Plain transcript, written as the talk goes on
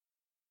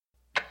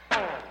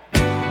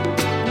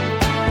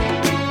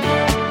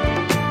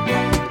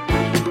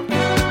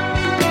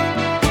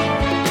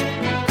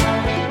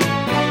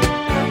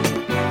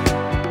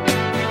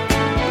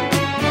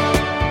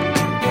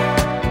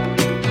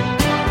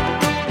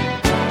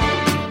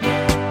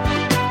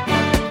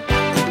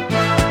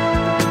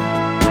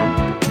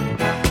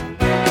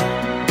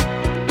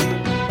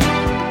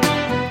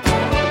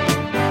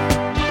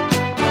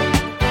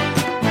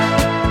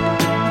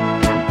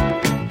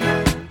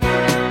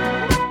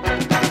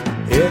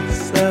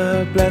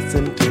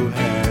blessing to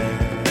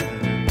have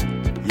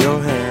your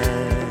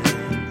hand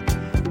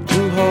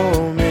to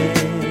hold me,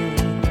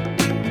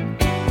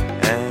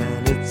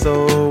 and it's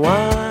so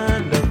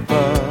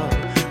wonderful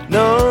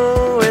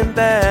knowing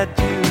that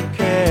you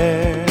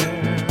care.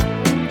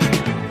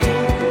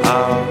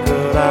 How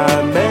could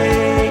I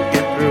make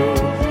it through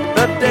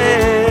the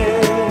day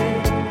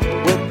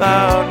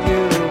without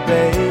you,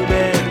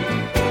 baby?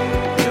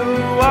 You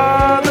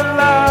are the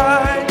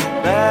light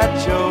that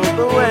shows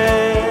the way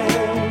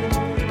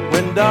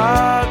when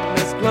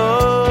darkness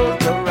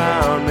closed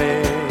around me.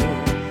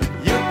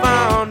 You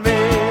found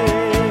me,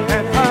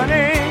 and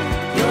honey,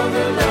 you're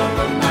the love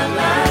of my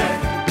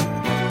life.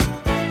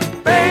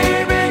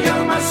 Baby,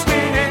 you're my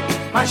sweetie,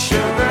 my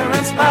sugar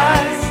and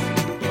spice.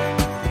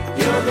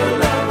 You're the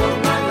love of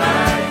my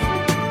life.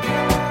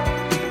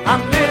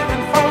 I'm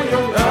living for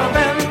your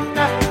loving,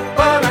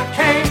 but I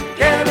can't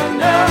get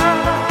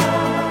enough.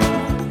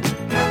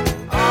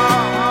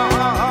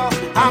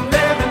 I'm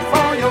living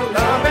for your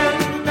loving,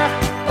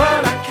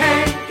 but I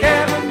can't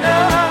get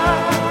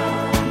enough.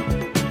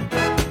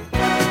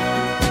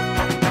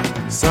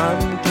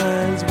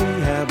 Sometimes we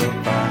have a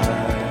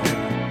fight,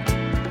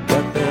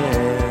 but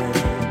then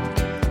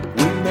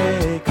we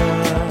make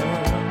up,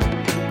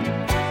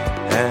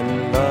 and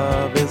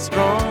love is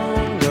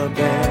stronger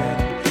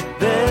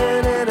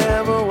than it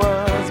ever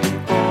was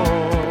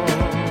before.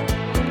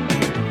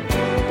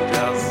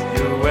 Just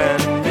you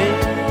and me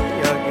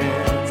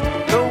against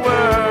the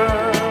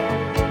world,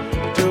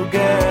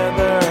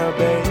 together,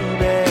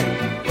 baby.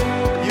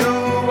 You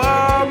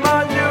are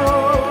my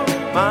jewel,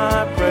 my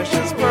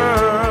precious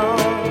pearl,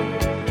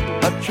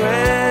 a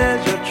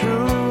treasure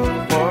true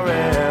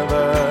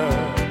forever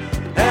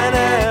and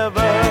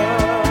ever.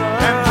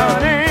 And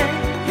honey,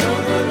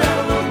 you're the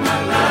love of my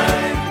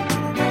life.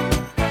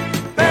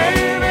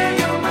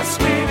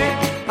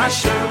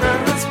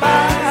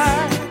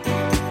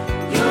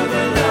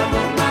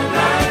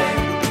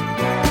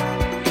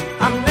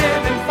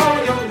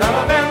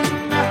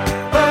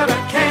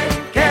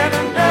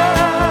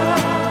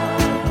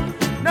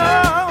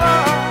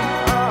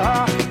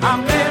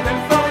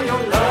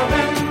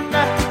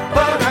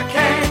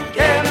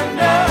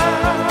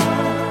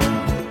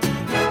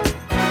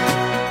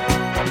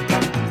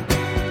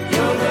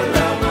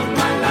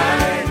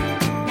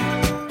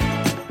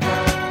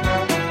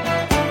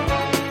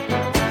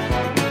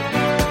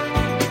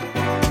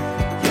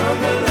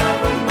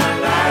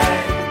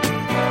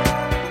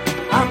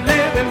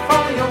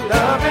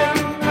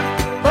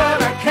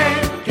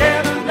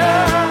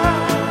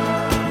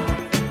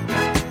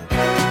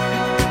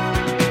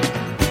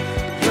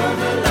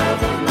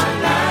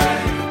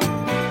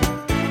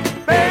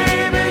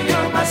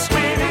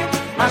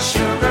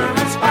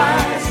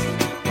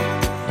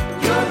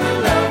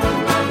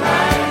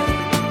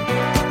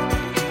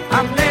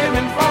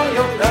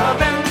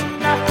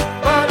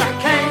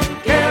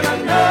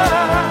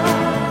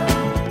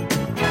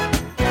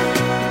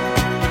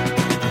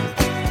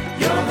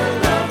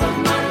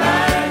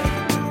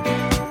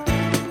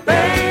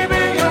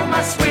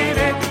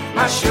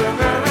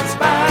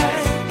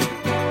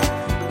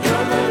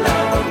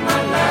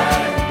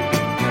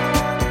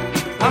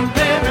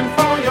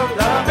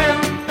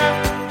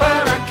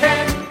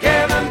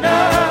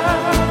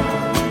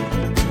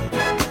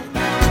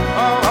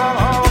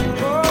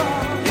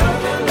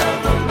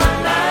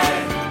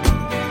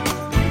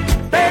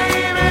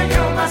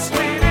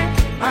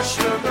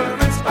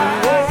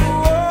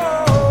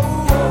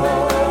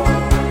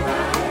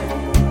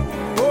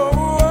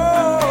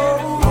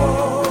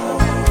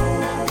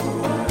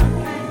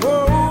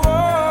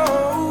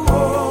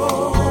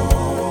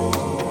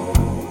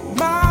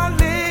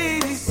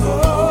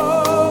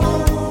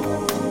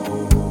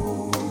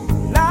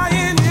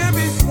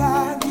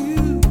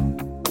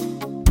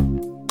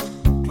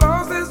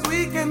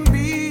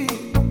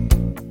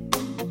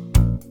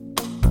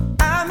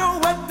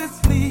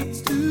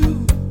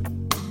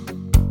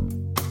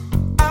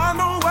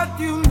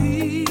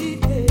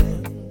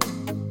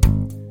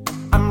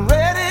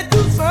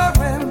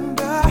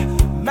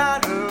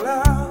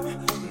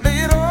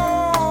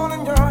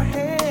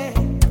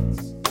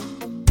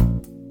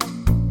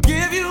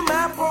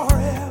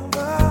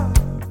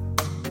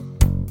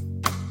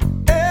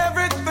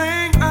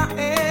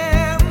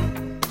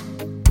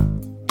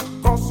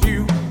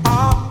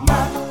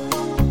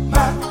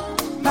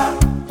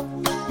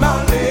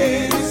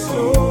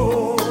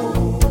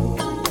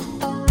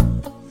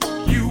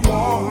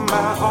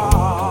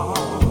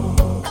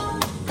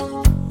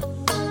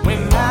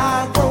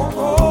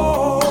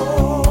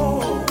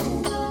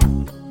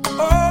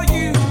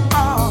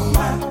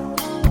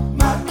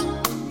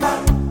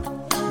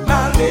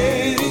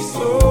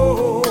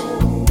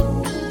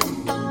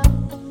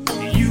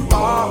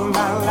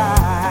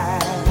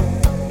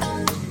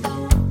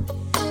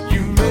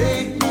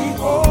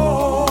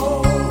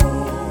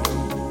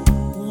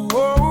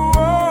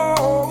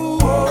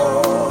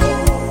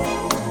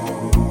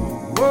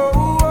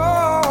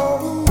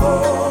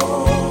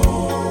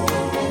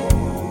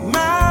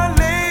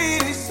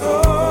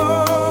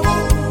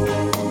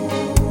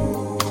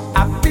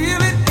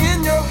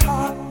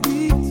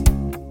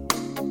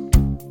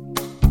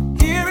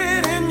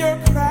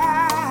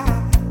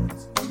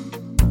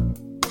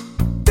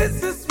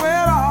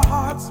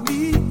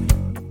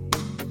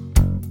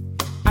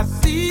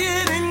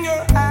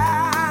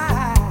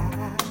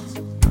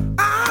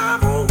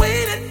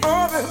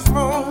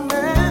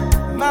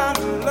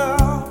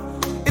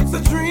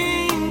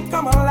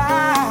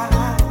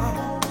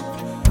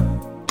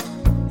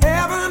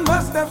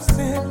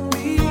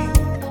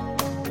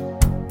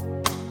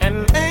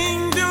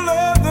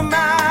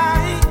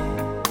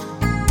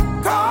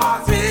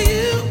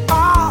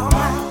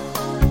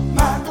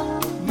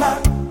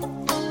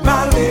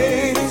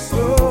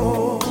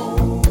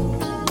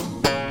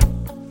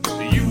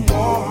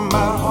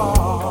 my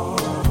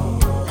heart.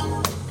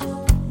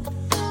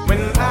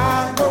 When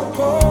I go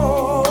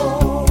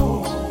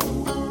cold,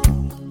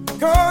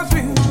 'cause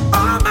you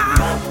are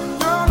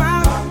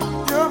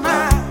you're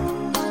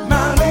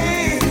my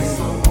lady,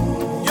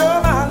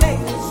 you're my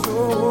lady, so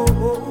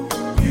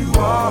you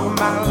are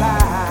my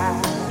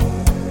life.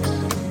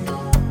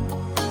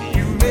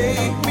 You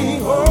make me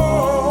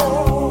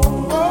whole.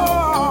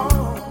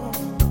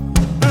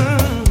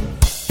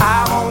 I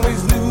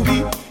always knew we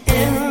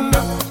end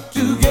up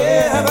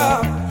together.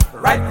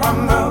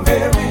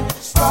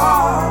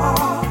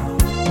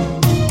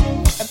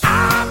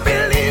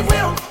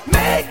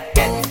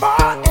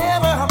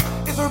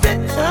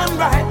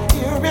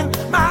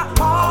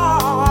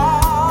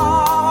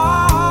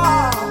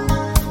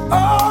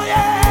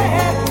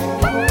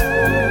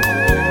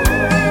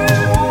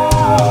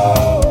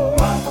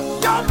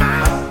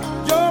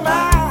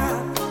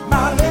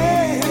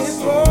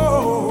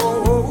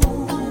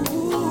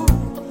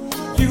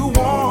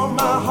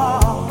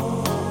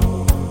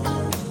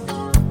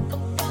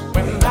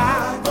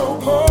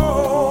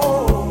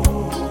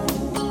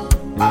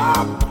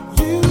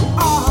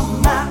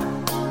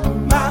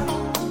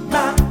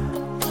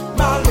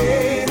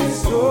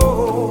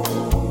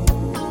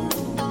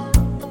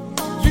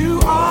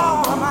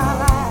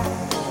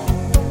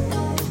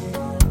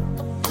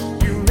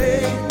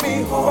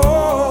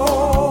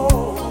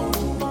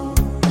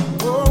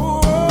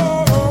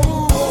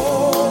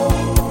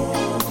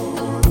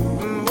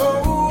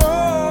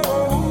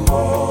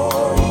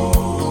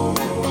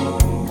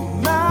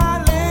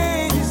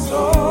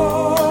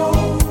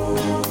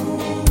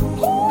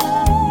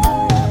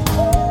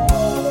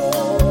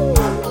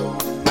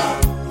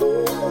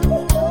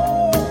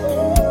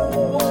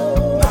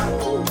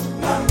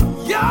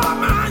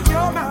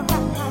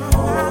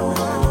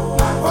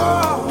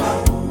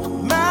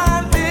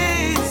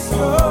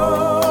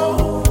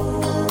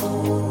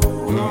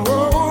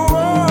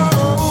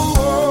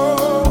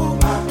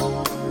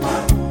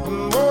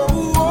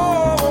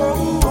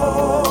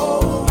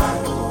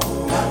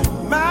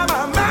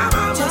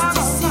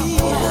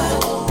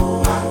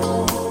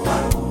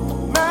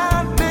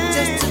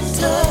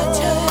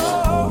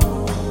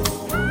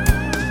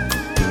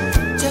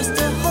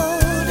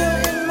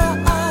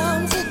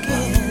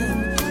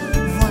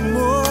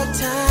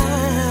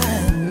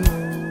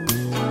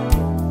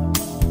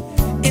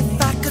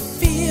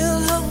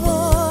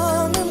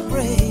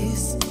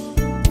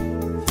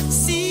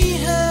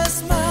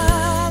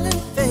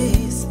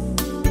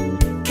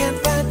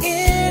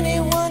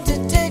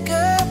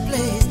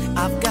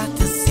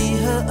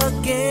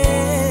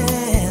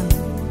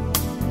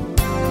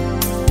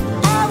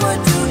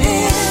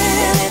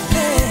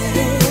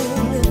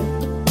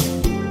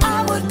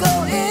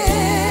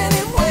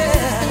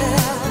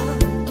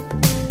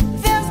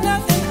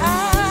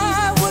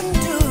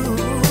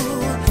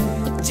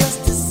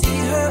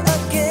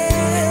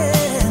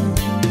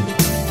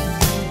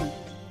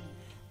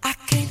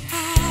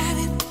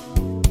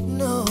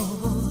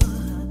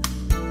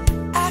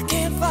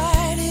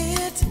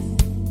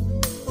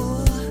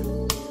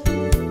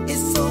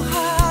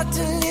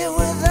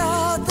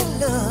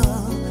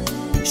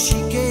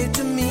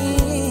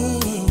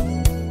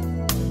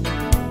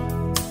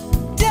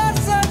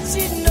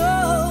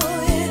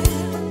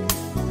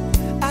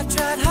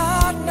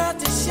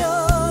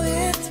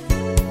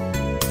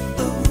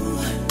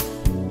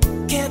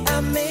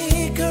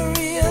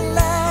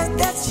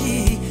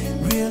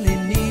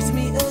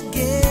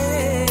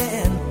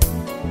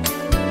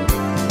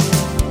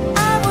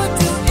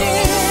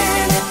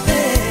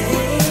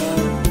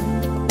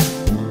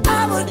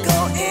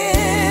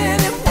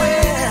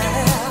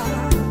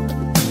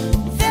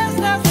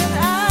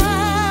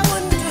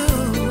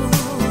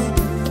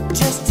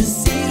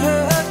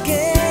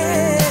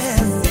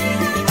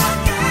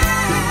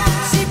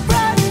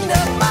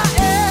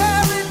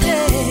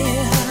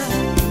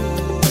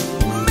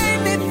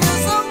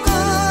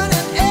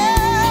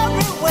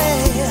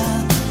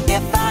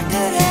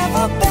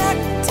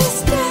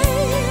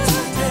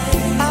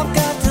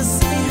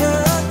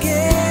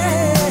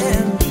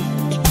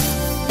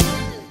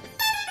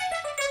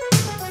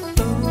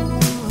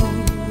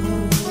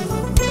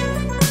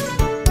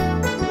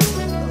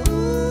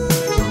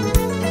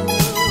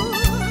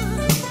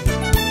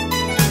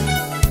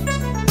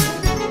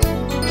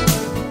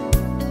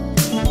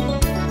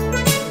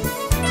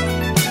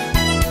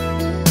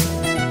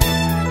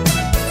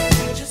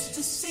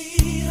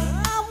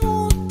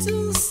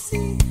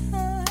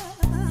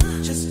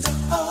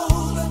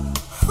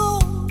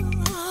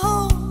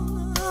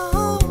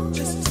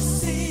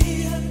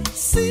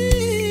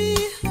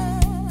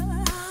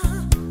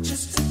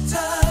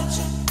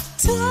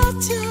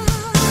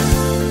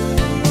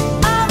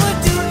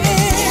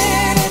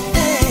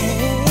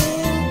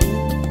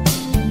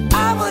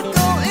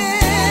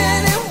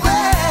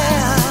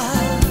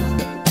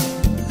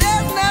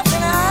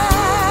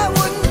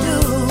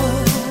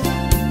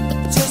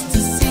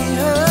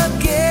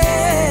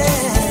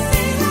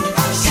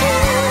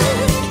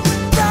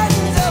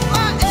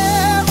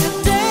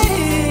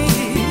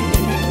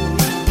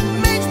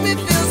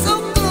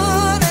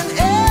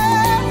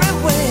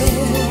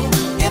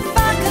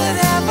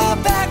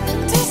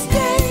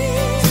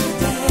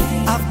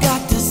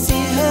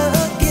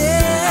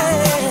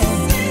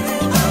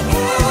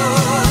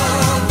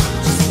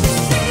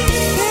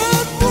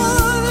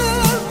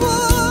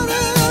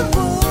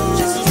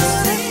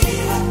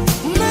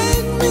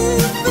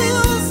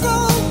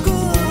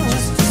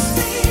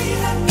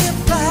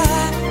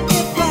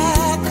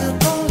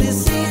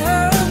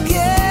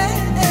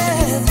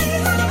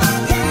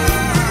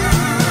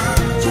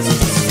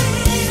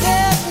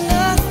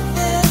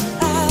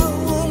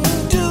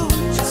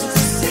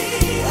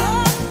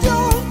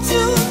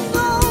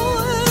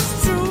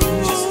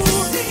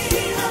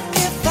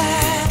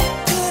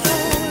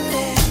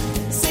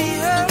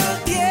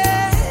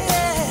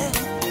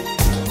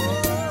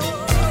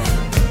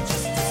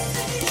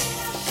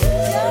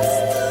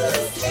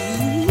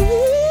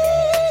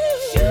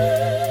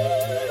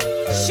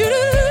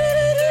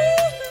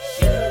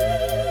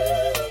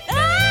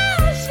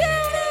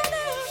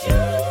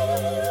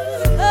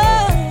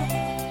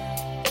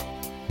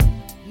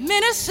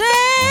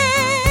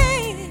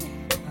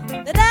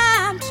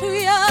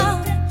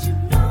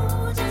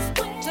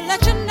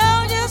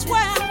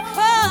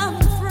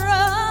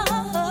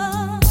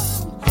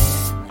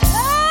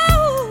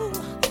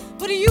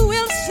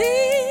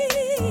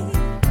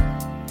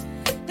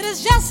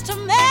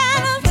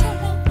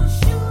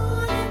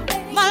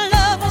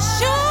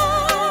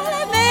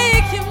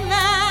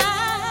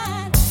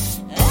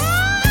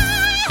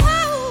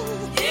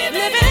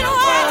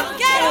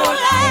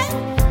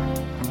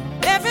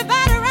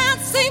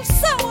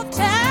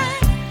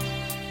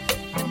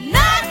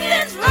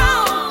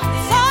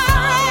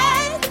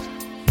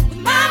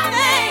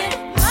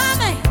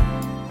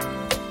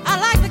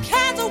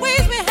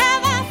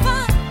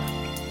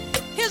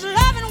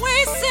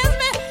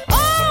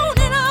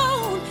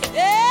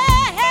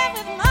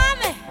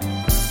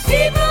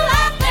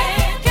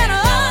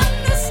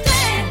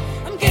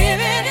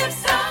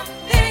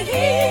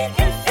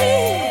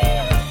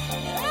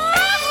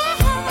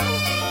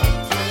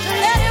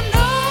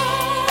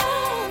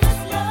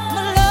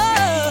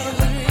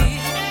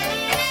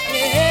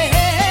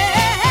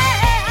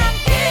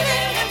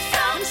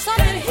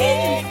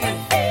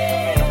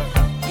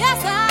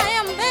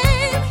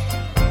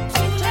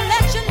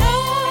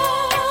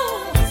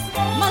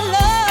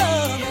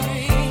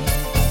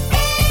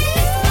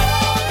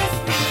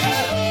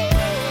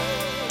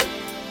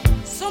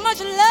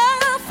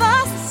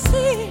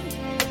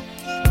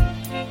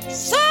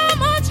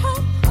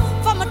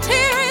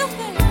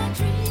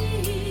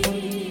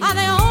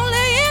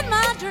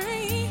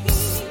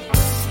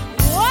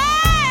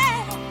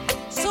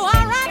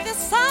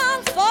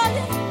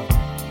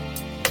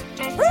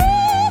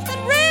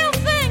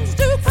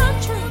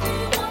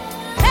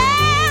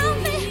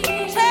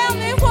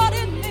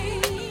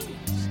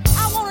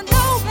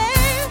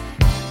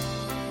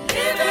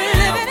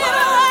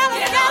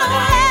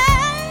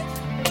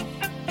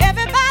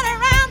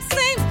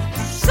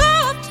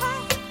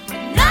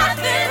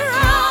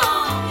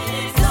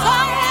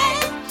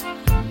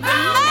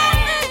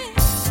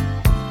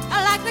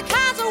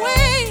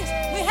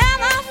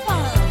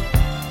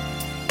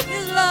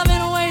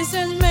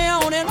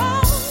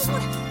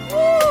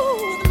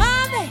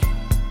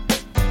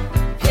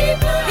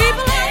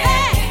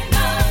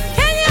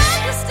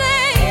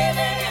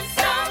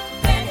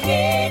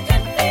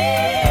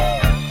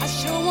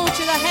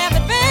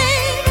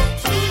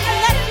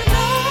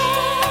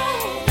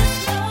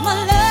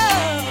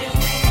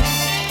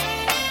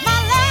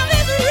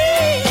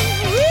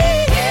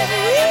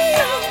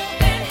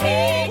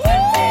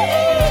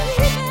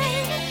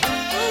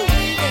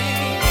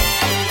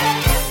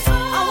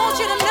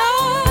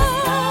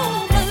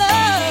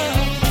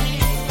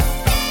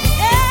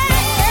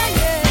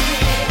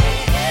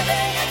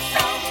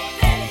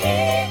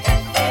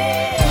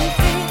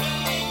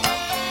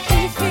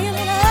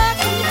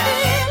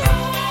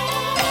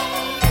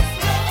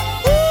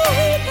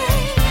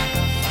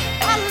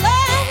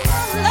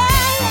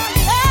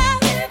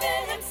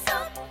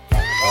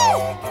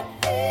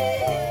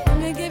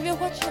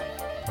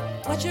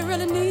 what you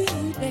really need,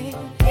 baby.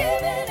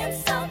 Giving him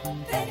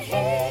something he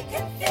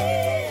can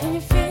feel. Can you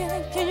feel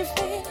it? Can you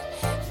feel it?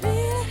 Feel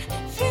it,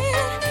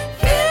 feel it,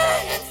 feel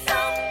it. It's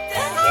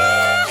something he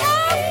can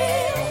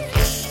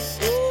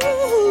feel.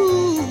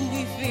 Ooh,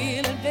 we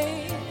feel it,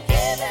 baby.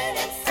 Giving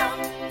him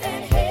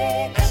something he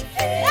can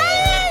feel.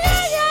 Yeah, yeah,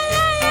 yeah,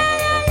 yeah,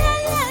 yeah,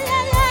 yeah, yeah,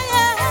 yeah,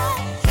 yeah, yeah.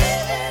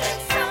 Giving him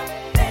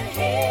something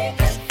he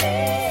can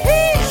feel.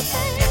 Feel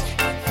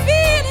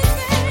it,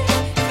 baby.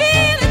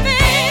 Feel it, baby.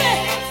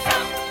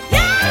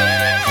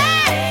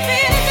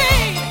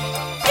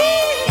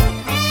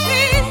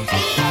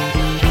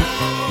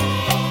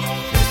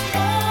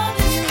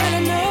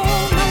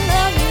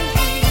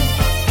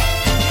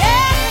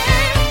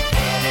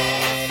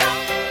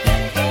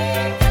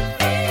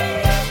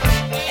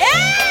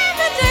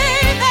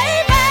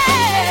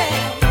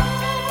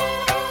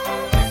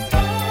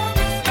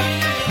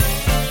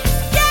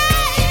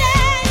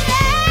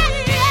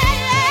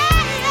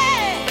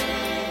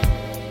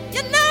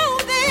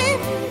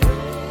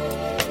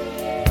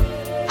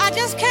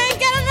 Just can't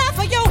get enough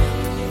of your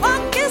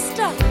funky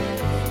stuff.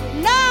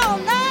 No,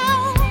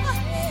 no.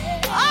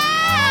 Oh,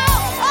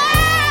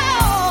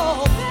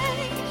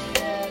 baby.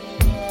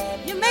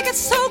 You make it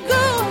so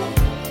good.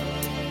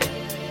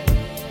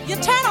 You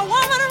turn a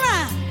woman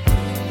around.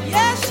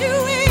 Yes, you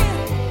will.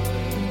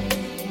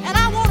 And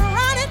I want to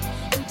run it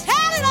and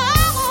tell it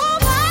all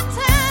over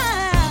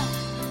town.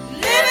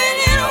 Living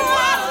in a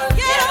world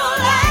ghetto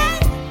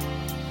life.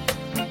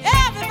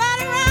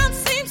 Everybody around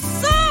seems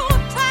so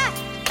tight.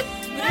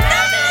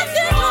 Nothing's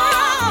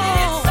wrong.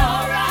 It's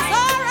all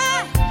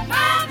right.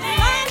 Mommy.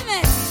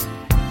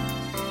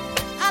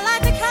 I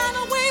like the kind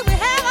of way we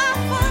have our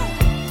fun.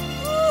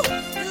 Ooh,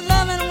 the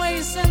loving way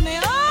you send me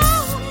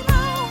on and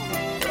on.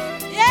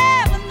 Yeah,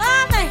 but now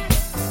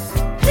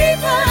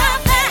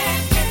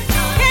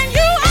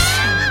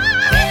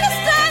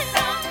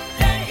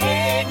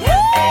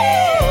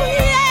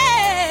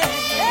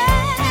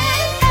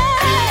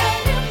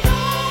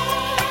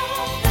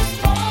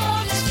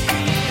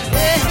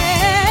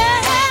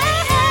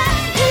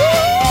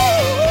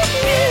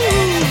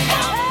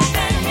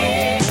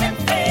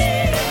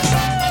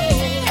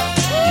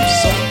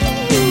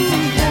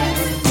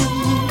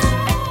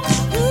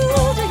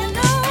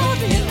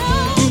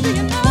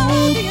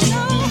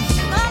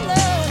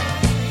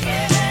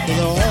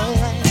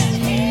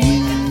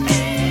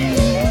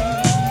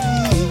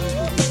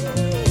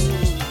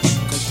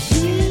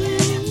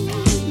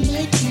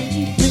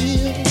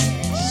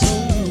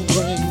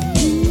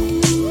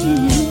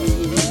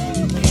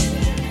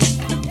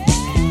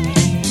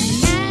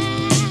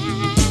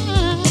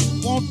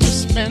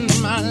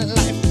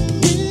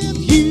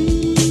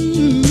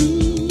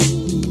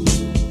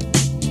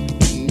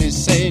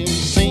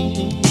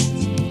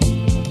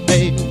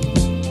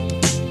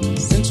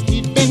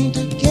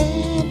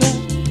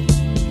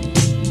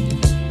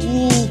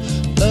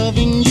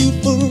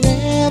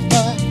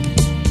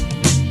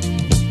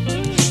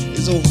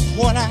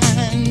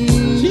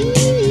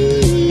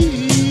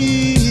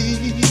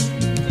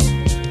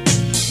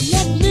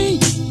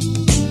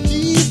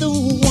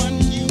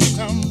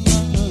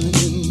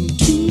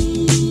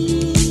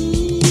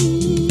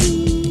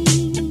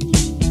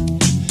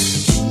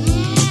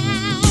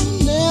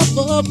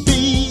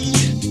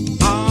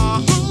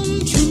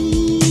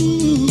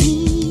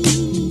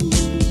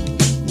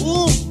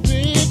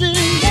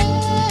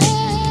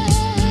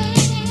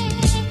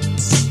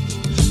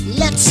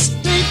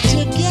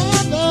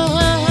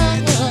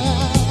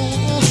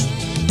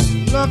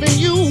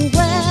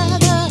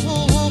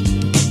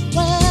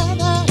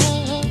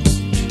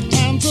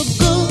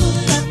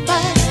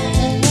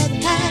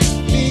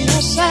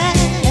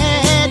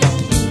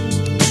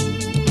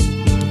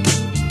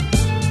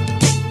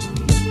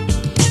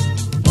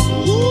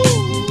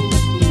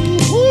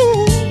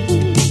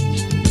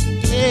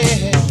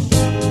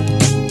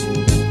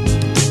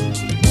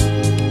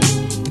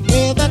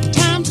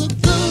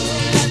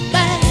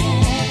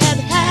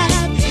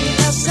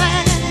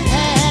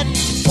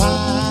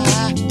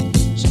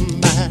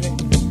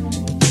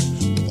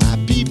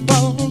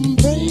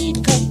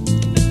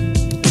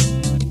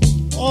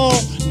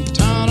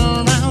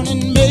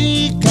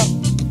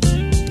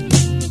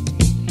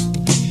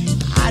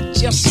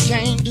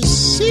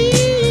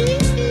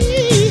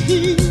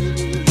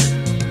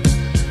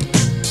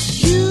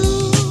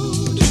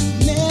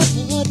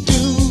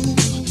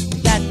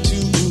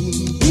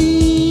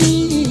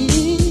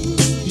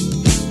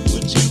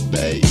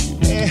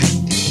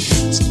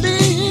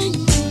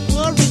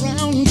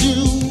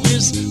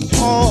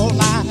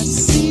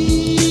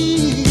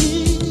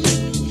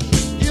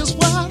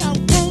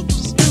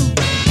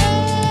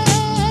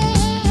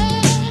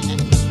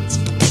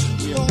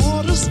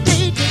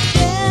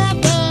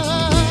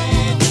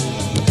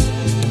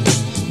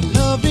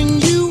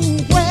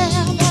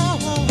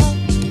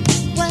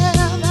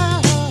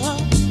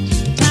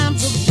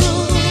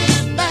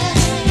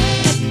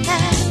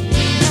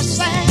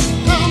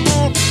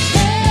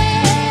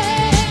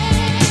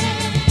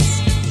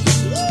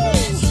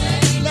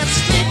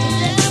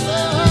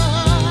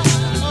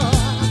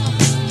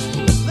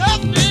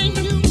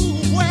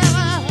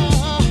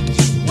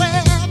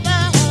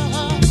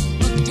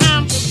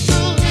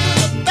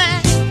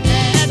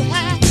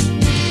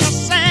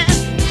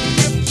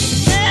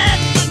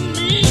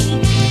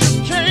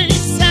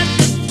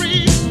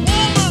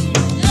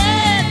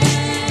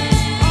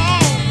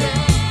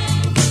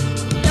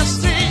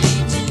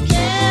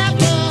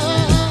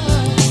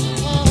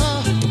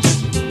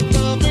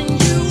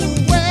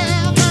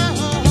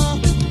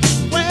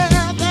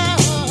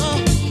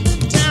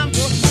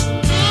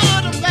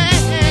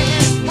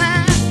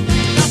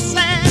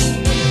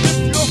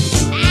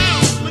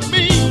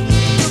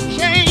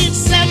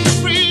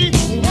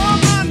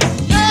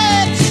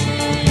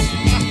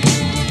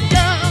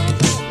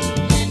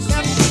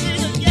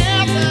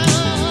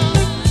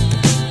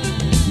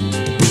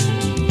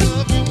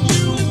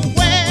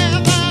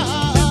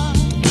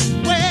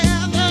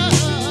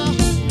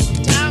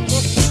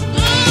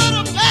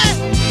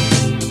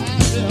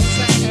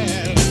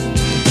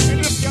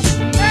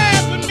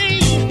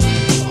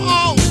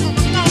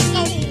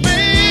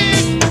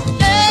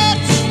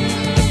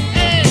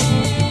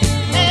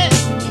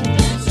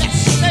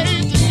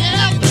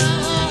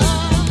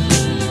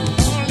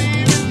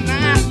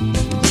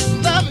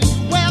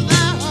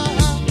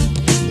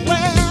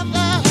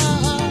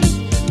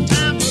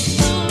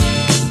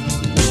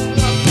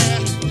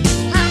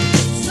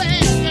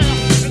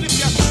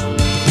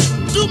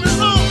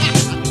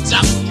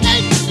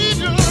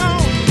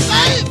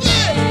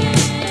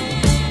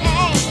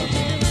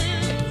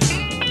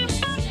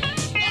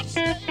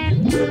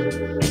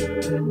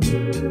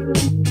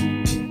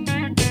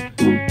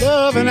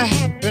Love and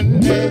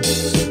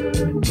happiness.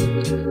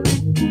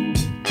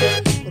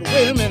 But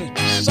wait a minute,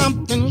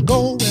 something's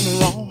going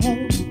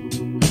wrong.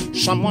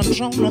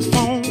 Someone's on the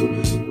phone,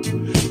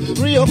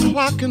 3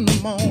 o'clock in the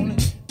morning.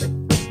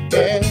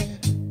 Yeah,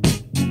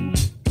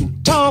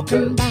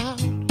 talking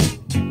about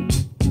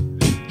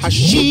how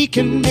she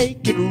can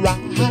make it right.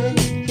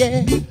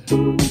 Yeah,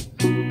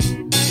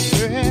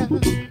 yeah.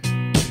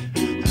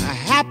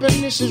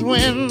 Happiness is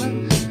when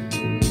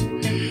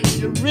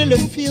you really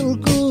feel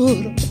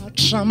good about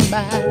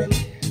somebody.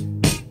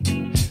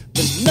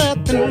 There's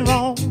nothing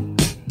wrong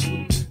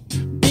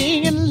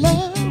being in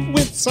love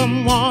with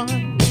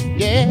someone.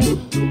 Yeah.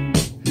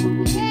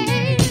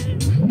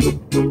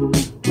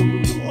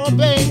 Oh,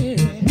 baby,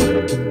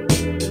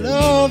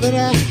 love and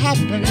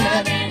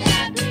happiness.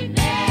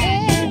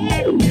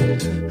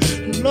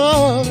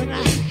 Love and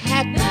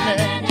happiness.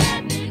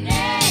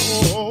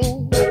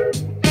 Oh.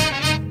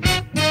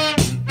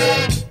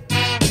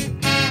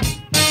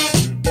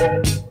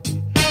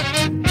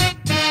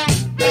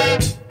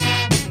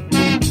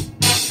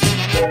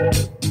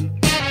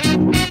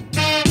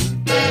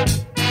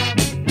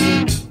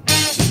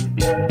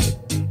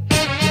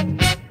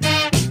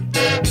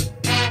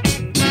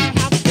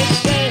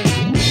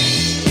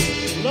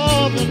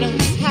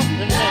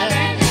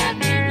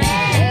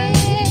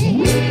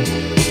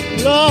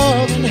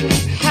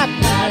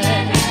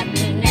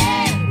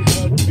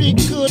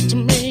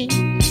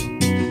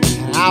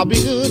 I'll be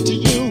good to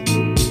you.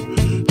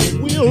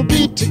 We'll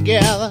be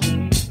together.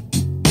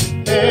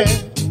 Yeah.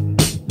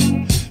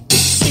 To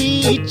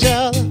see each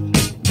other,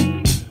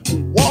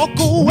 walk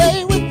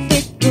away with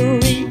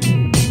victory.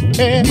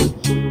 Yeah.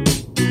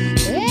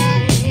 Yeah.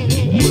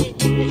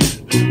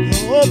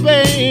 Oh,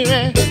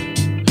 baby,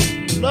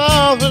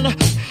 love and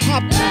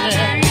happiness.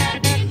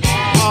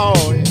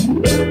 Oh, yeah.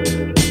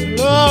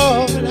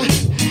 Love and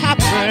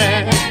happiness.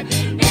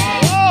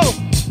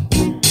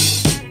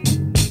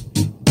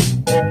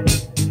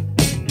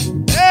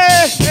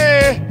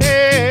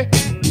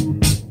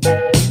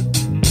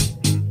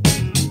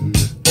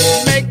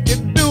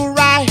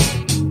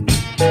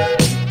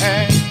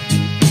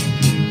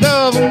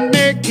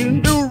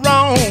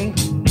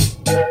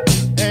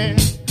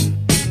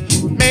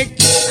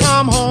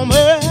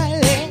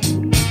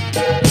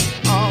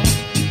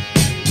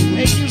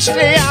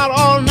 Stay out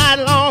all night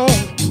long.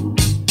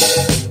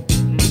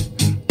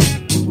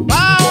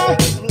 Oh,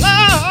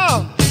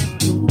 love.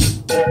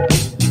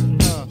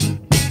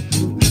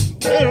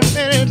 Wait a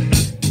minute.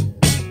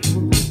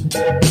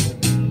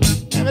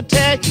 Let me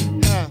take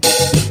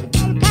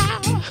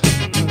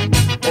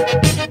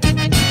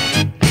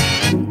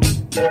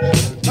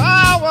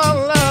power,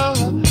 love.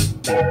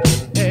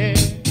 Hey,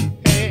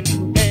 hey,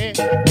 hey.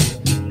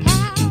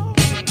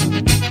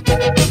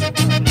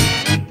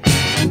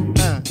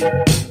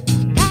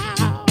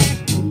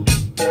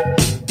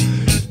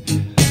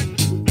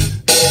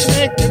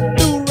 Make you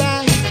do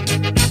right,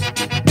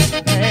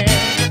 and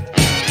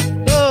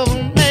love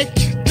will make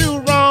you do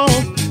wrong.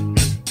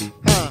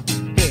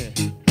 Yeah.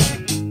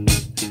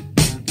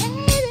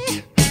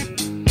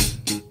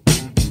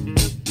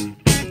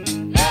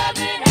 Love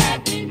and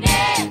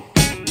happiness.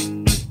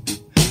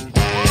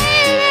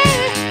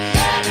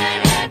 Love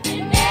and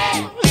happiness.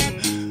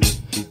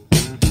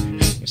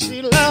 You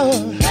see, love.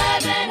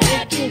 Love and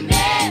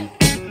happiness.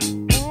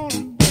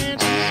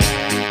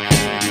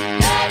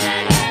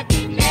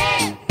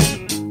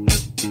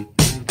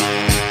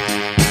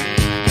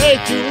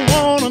 Make you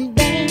wanna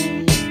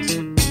dance.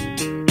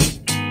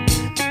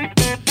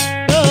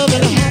 Love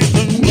and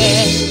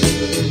happiness.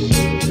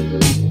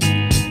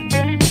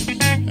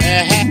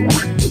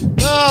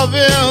 Love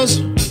is.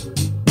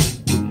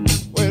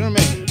 Wait a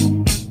minute.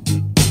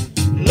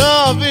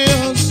 Love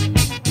is.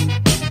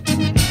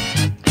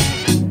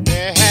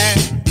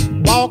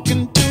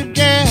 Walking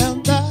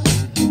together.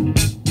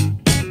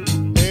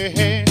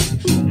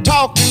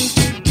 Talking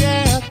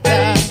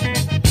together.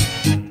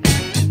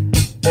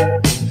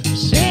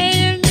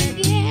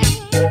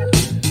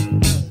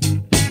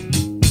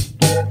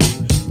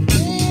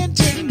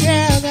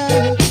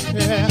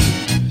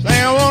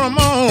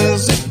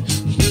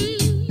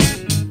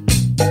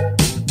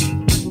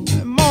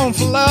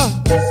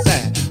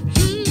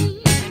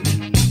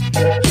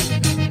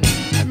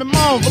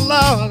 For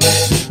love.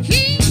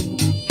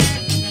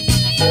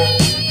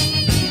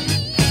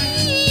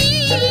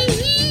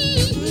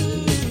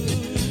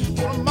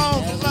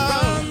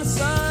 Around the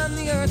sun,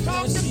 the earth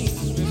now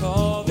seems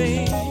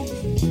revolving,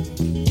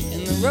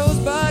 and the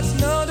rosebuds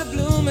know to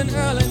bloom in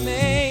early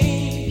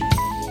May.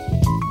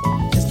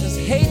 Just as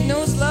hate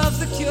knows love's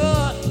the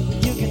cure,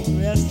 you can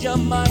rest your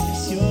mind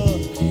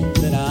assured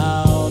that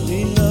I'll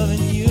be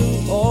loving you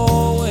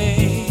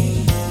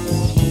always.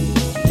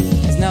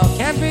 As now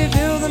can't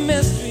reveal the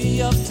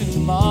mystery of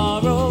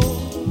tomorrow,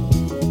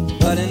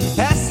 but in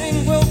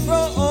passing we'll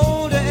grow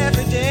older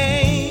every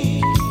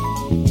day.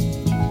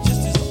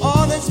 Just as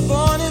all that's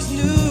born is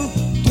new,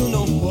 you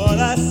know what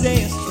I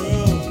say is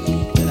true,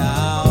 that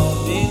I'll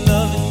be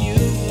loving you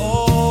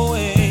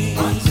always.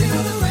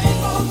 Until the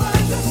rainbow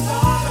burns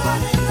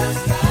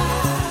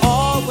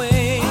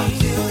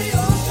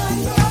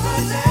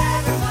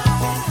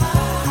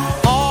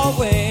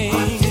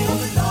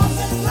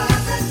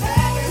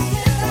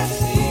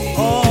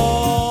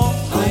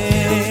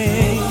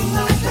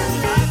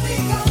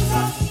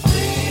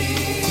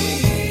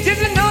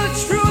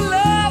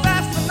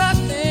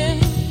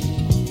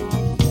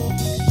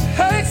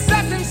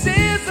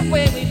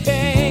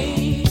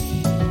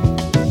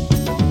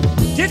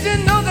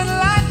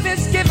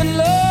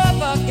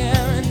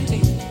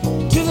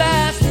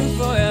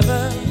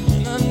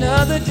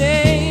another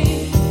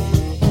day.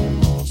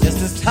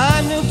 Just as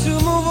time knew to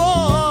move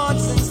on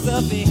since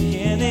the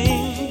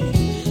beginning,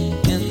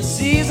 and the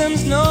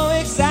seasons know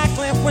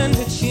exactly when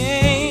to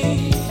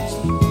change.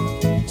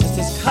 Just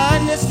as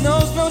kindness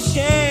knows no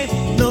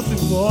shame, nothing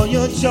for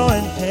your joy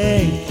and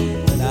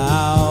pain. But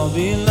I'll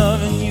be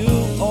loving you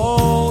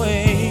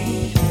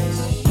always.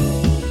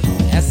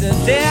 As the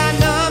day I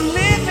know I'm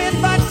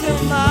living, but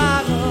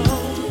tomorrow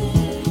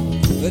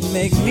could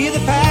make me the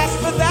past,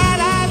 but that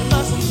I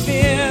mustn't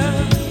fear.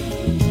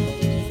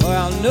 For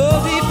I'll know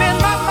deep in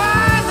my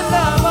mind the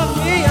love of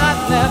me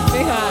I've left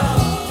behind.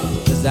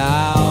 'Cause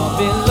I'll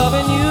be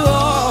loving you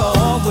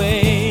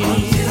always.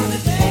 Until the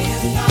day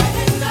is night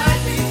and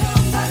night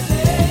becomes a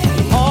day.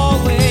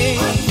 Always.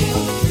 Until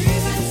the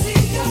trees and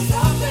seas just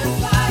up and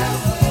fly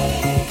away.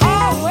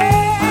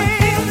 Always.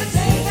 Until the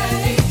day that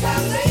ain't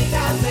got late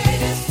I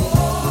made it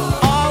for.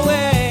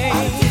 Always.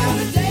 Until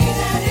the day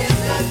that is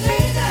the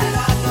day that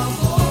I know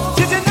more.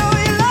 Did you know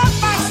you loved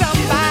by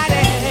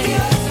somebody?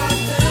 Yes, I'm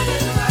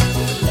turning right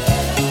to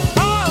left.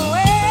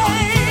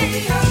 Always.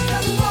 The earth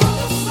does fall,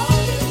 the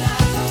sun is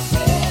not so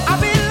sad. I'll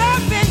be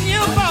loving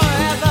you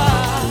forever.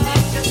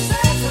 Let's just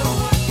say the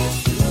work is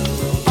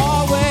through.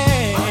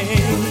 Always.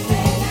 Until the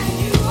day that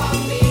you are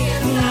me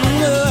and I.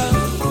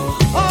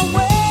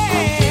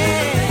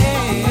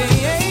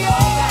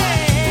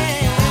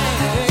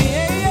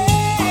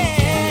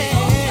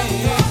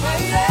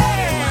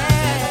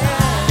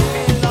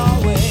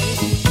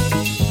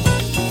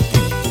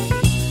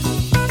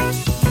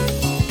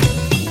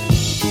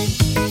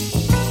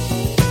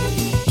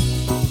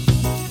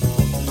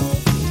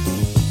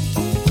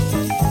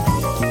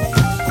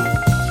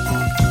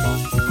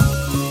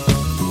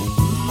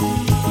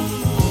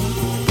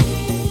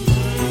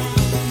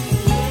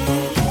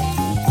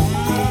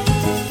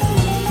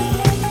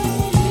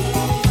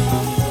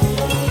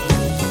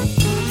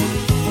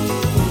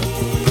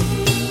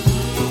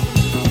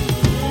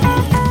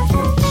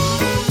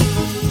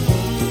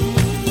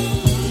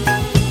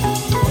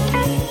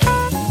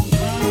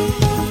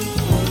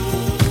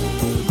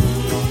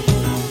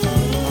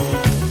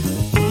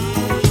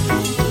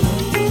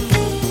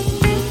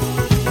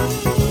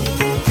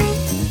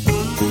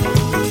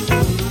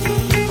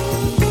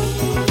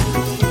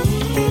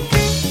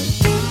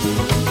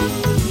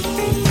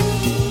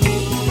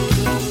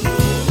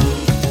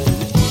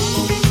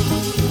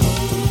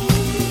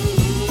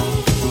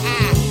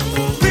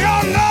 We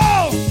all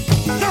know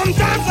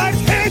sometimes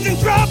life's hands in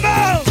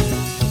trouble.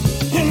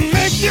 It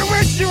makes you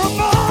wish you were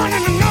born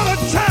in another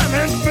time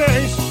and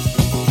space.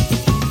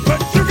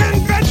 But you can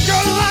bet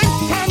your life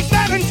times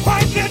that and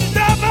twice its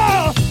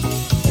double.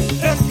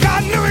 If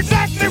God knew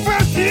exactly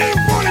where He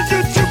wanted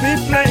you to be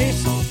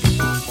placed.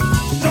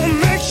 So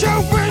make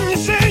sure when you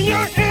say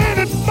you're in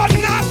it, but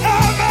not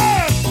of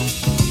it.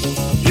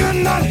 You're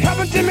not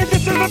heaven to me,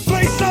 this is a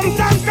place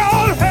sometimes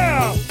called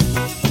hell.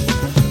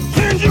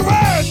 Change your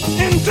words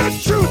into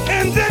truth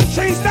and then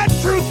change that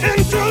truth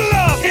into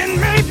love. And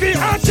maybe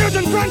our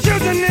children,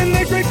 grandchildren, and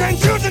their great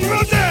grandchildren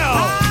will tell.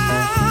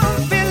 I'll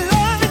be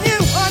loving you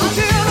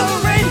until the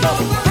rainbow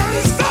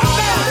burns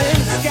out in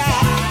the sky.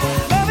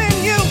 Loving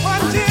you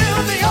until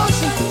the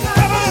ocean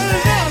covers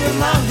every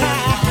mountain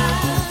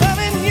high.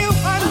 Loving you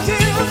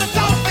until the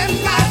dolphin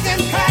flies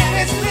in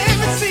Paris, live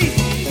and see.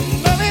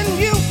 Loving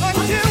you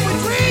until we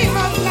dream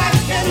of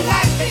life and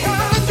life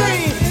becomes a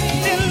dream.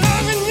 And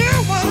loving you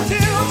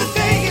until the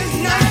day is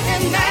night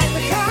and night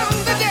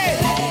becomes the day.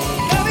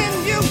 Loving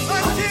you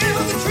until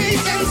the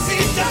trees and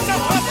seas just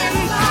up and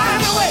fly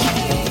away.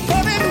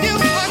 Loving you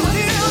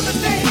until the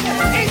day that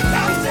ain't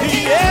comes to the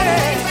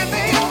day that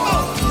they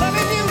fall.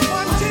 Loving you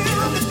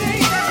until the day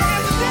that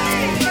is the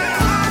day that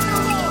I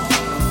know.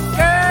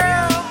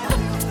 Girl,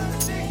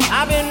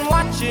 I've been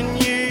watching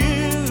you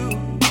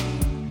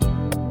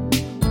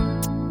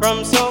from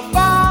so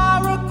far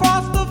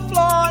across the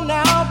floor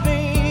now,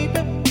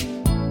 baby.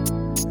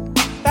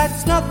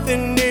 That's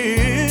nothing new.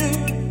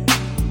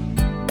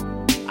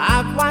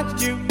 I've watched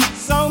you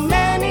so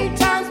many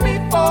times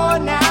before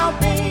now,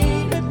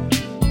 baby.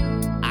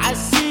 I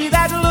see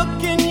that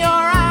look in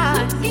your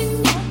eyes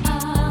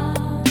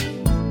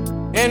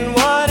and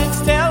what it's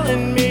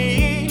telling me.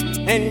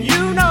 And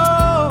you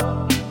know,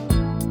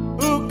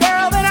 ooh,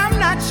 girl, that I'm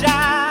not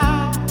shy.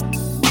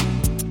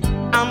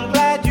 I'm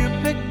glad you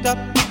picked up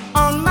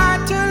on my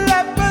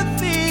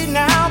telepathy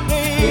now,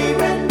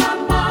 baby.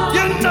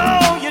 You know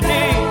you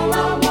did.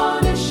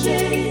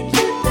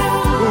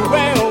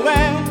 Well,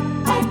 well,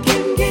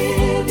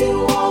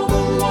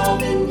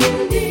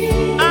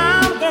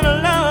 I'm gonna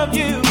love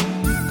you.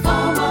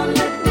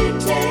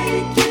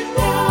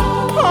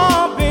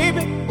 Oh,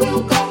 baby.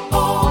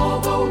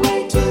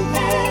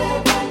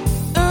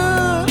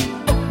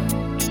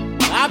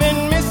 I've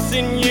been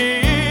missing you.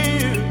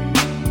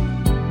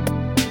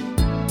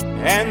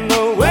 And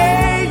the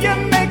way you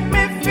make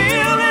me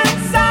feel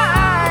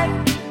inside.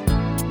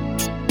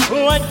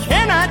 What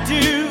can I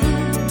do?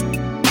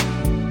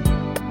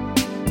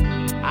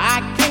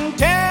 I can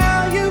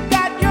tell you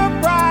got your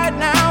pride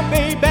now,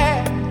 baby.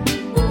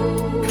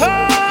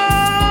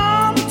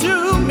 Come to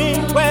me,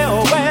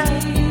 well, well.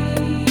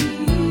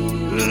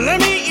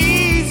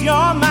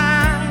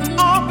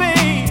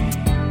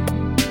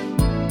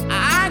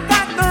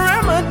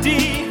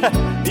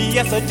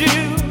 yes I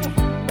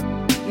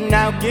do.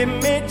 Now give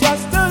me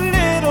just a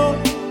little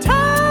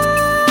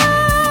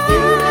time.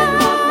 You're in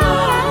my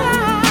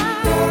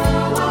mind,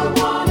 girl. I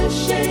wanna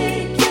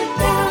shake you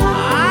down.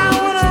 I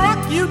wanna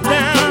rock you down.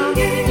 I can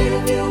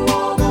give you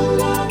all the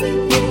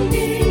loving you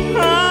need.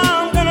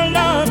 I'm gonna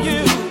love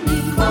you.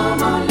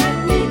 Come on, let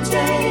me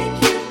take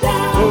you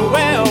down.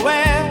 Well,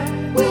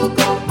 We'll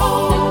go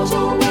all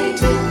the way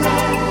to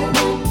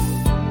heaven.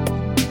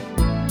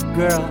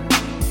 girl,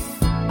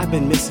 I've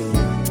been missing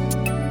you.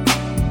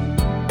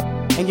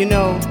 And you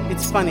know,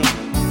 it's funny.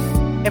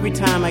 Every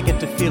time I get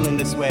to feeling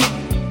this way,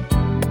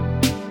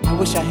 I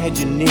wish I had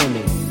you near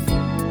me.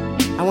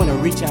 I want to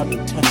reach out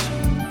and touch you.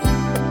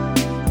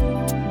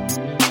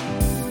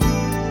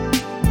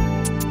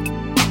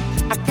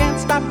 I can't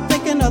stop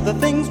thinking of the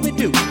things we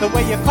do. The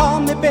way you call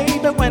me,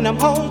 baby, when I'm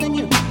holding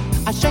you.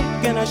 I shake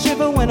and I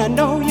shiver when I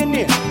know you're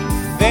near.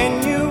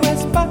 Then you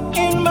whisper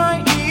in my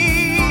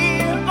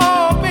ear,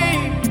 oh,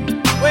 baby,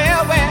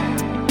 well.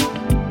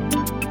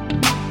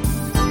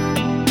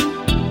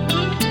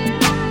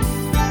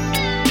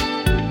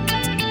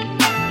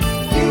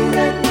 You're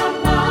in my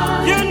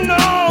mind, You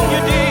know you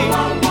did.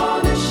 I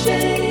wanna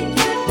shake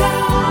you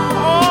down.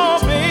 Oh,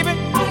 baby.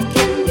 I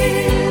can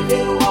give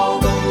you all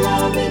the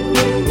loving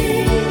you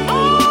need.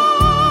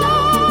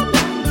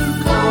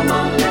 Come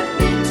on, let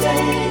me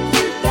take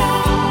you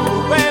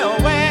down. Well.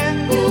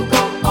 We'll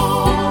go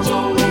all the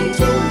way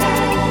to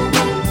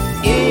heaven.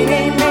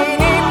 Eeny,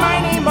 meeny,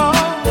 miny, mo.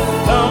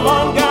 Come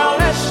on, girl,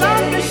 let's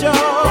start the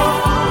show.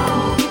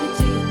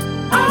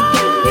 I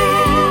can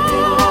give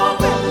you all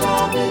the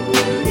loving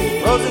you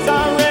need. Roses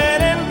are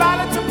red and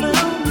violets are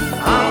blue.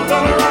 I'm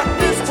gonna rock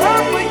this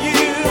town for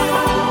you.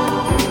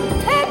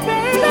 Hey,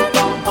 baby. We'll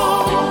go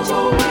all the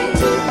way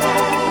to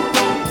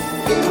heaven.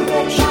 You're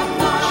in my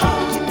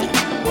mind,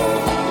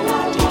 girl.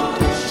 I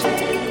wanna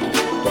shake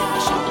you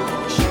down.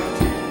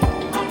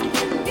 I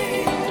can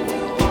give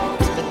you all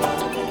the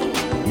loving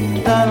you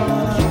need.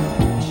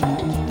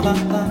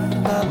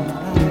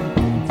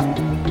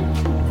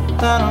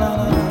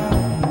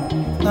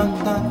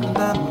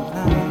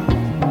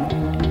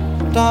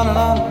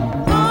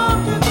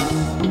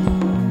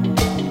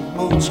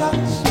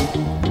 Moonshots,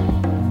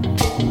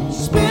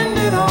 spend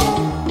it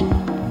on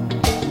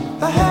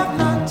the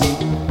have-nots.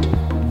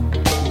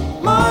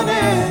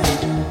 Money,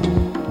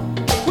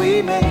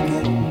 we make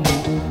it.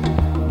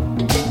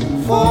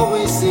 Before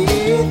we see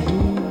it,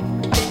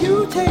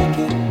 you take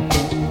it.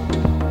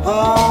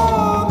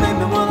 Oh, make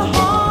me wanna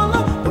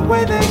holler the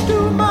way they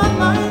do my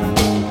life.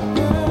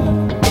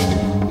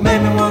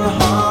 Make me wanna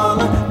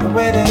holler the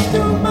way they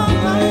do my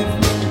life.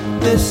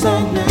 This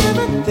ain't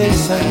living,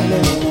 this ain't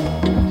living.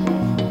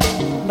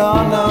 No,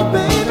 no,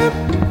 baby,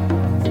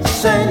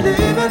 this ain't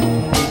living.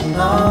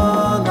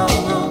 No, no,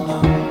 no, no.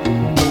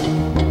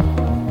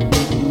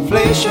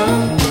 Inflation,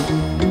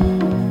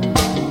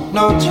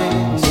 no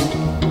chance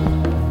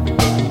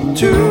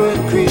to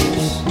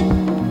increase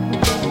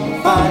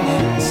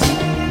finance.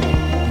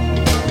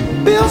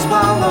 Bills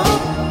pile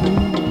up,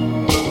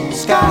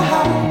 sky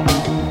high.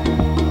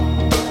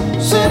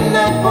 Send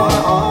that boy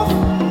off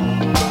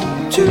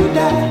to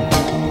die.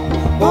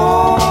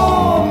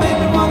 Oh, make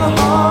me wanna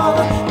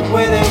holler the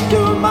way they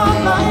do my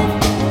life.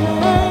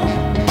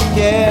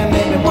 Yeah,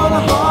 make me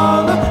wanna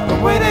holler the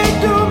way they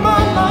do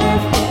my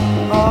life.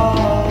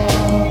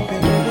 Oh,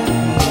 baby.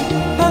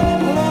 La, la,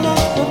 la, la,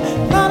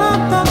 la, la,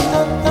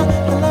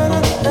 la, la,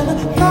 la,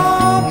 la,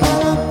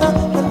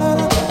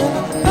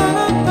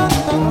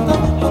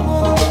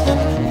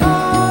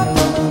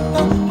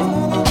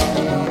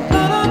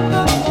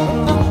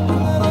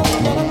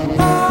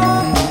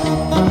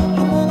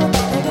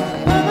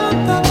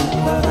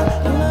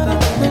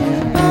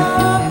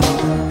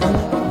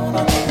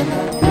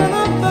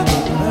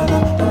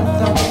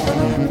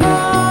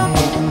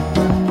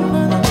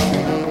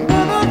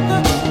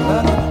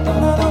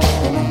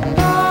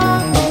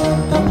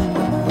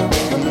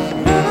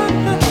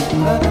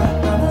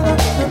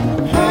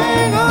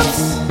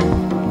 hang-ups,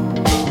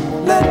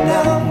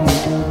 letdowns,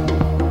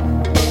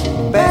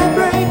 bad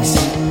breaks,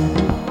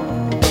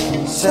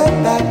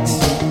 setbacks,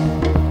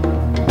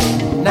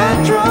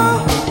 natural.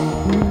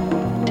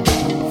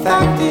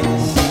 Fact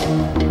is,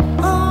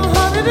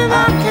 honey, that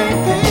I can't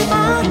pay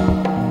my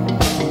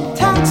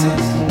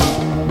taxes.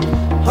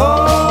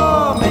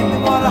 Oh, make me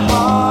wanna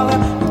holler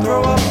and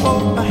throw up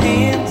both my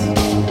hands.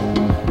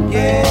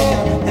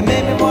 Yeah, and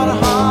make me wanna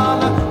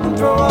holler and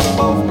throw up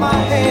both my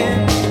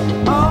hands.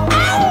 Oh,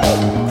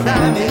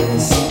 crime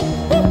is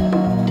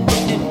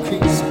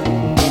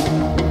increasing.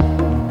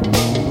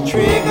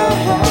 Trigger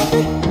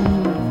happy,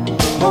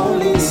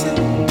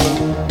 policing.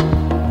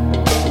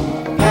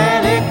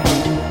 Panic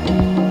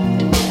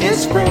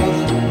is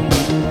spreading.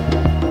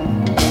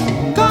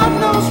 God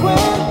knows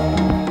where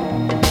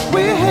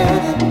we're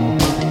headed.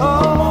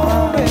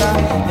 Oh,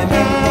 and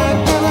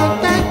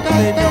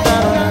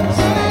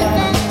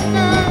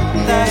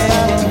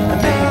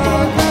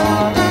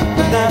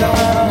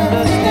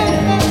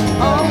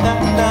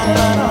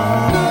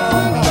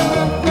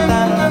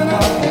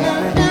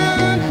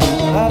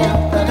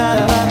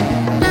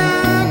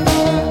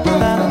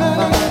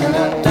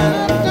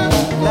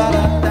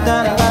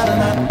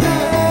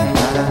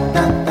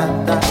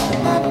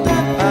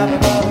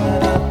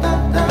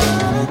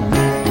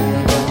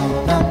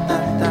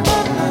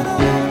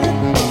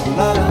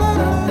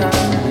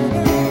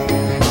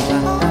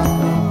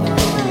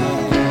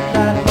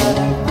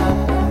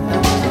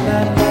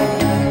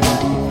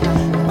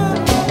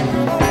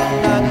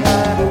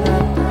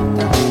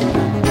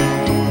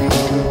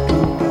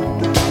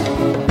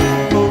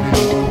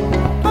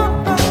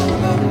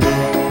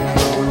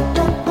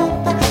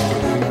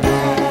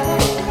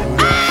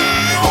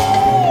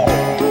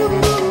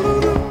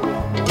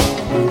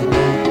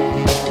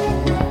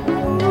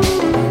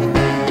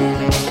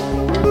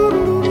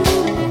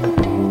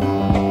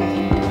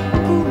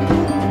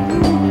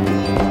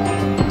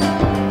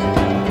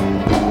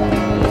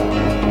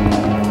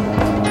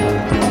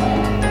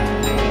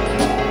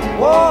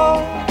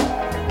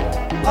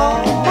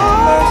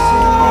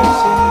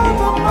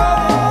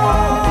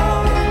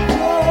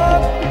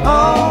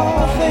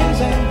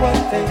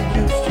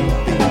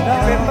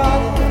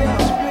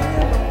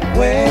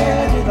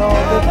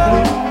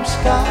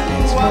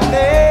skies were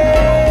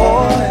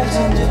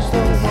poison is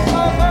the wind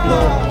that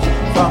blows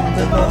from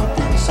the north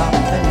and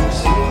south and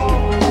east.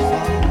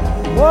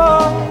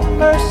 Oh,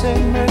 mercy,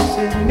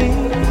 mercy me.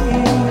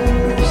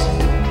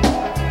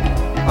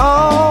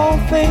 All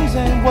things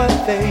ain't what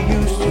they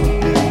used to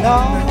be. No,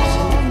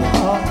 no.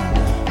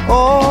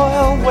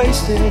 Oil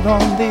wasted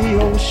on the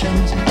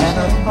oceans and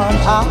upon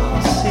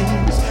our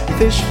seas,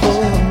 fish full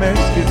of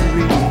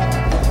mercury.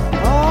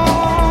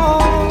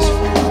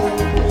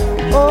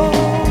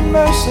 Oh,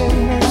 mercy,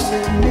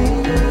 mercy me.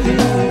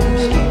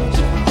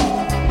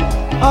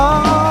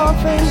 All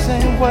things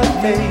ain't what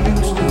they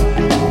used to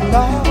be.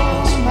 No,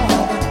 no.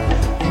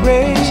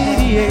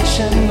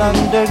 Radiation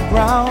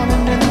underground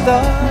and in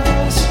the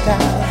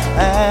sky.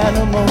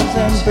 Animals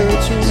and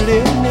birds who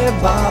live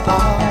nearby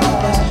are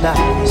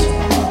alive.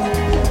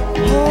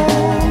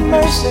 Oh,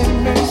 mercy,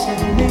 mercy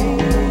me.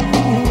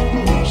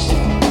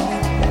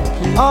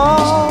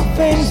 All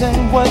things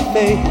ain't what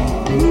they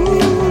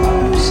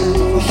used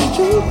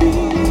to be.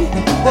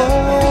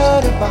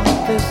 What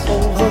about this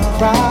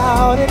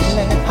overcrowded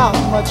land? How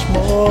much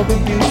more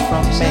will you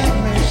from man?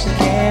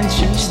 Can't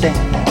you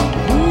stand?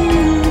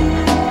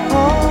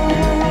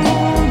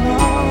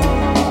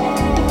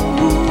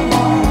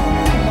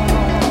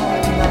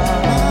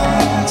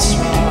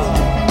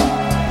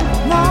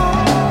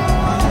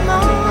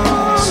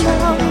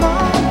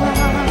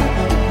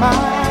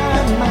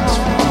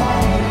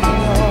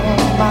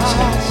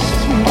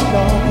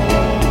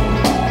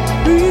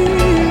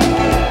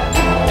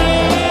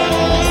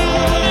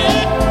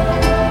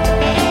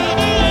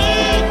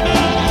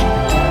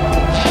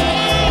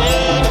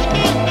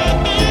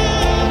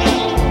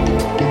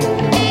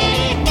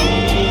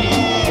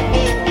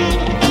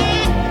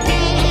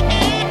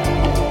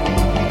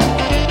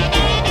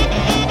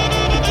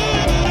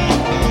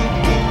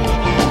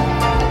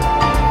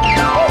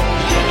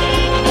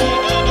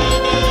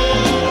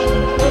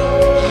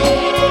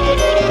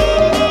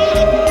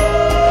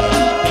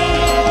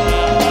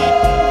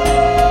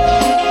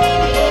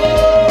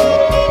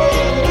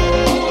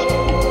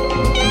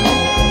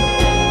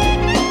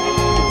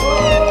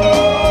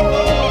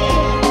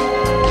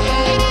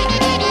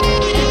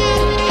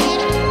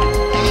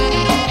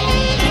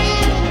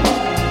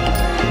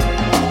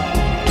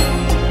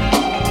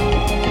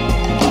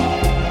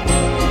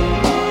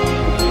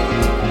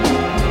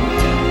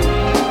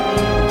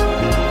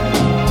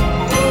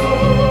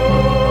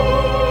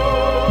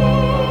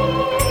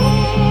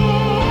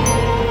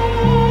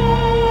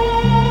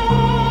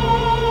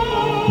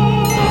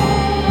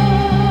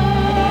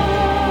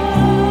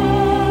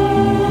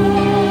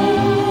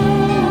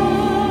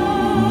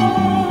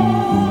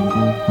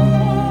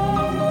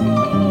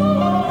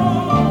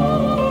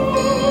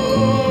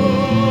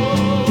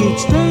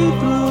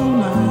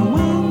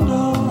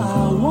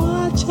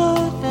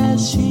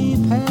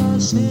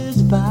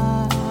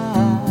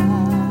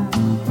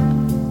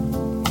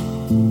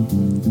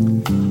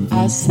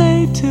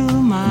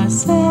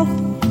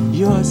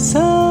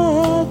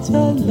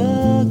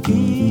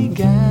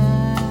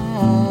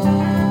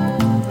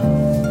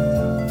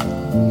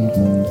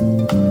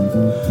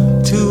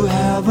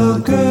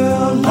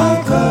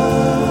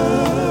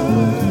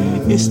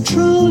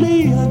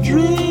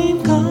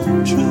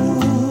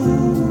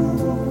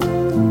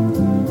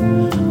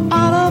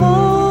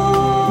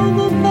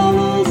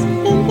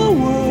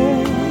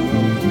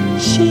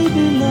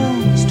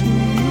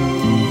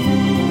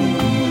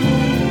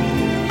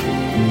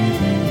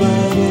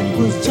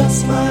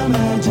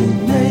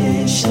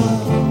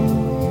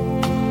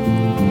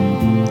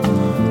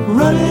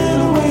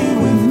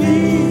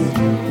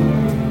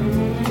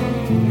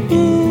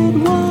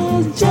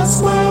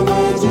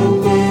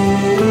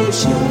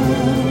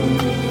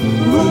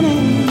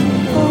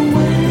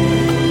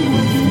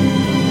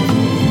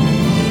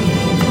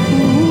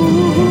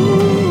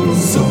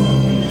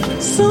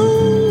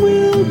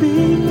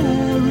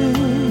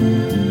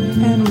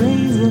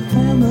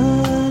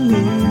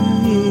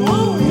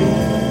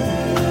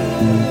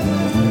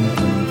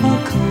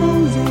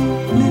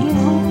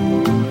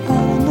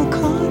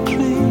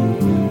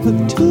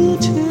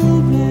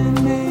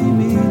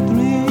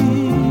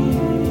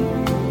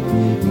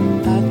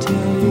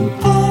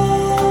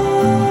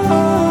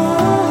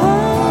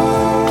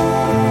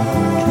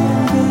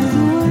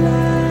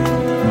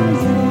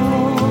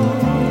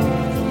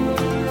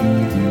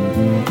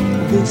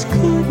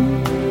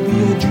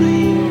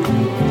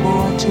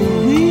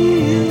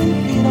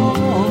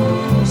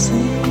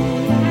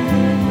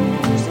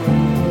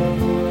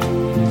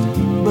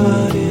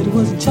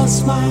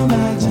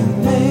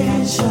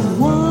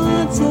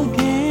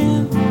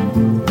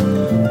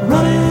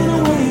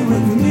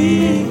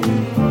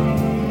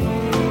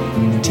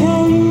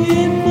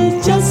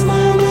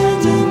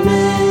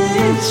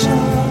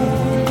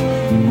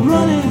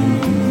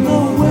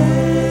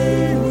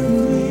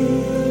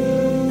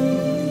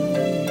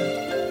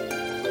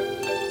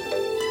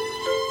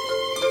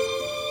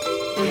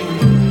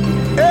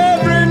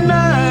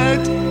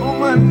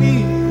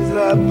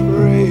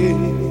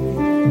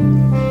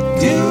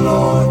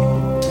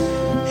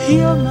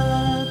 Hear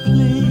my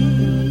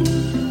plea.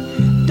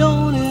 Don't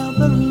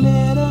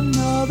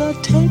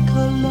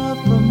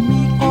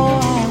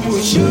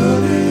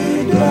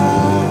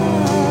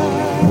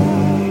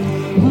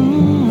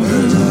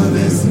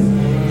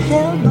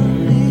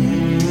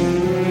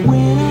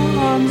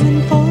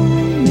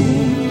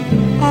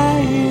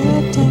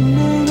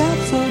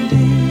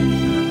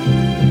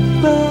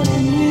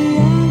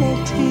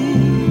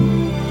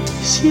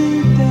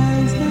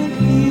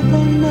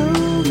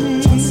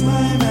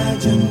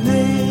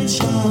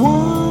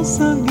once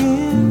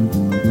again,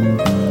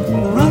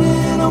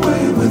 running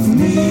away with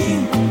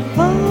me.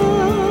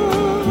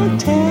 Oh,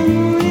 tell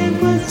you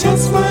it was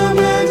just my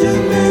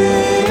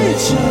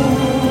imagination,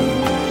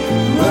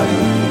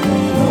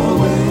 running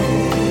away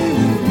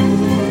with me.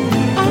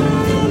 I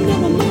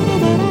never knew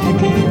that I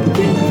can't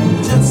forget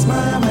it. Just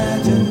my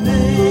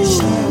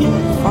imagination,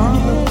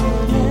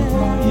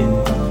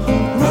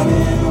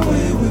 running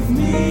away with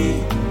me.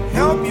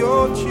 Help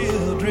your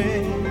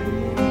children.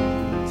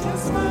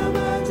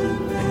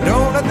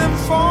 Don't let them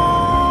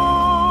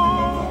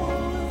fall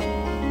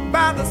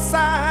by the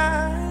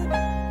side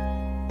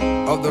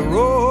of the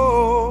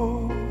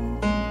road.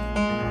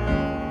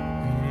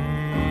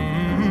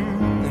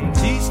 And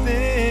teach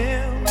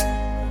them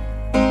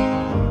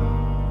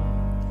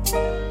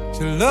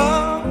to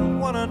love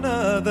one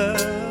another,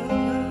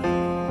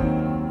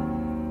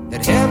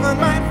 that heaven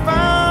might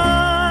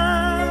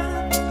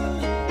find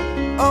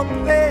a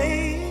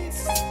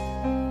place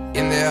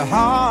in their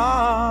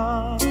heart.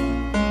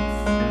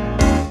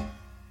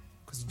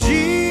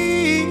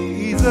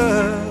 Jesus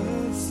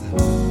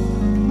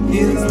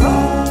is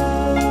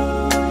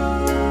love.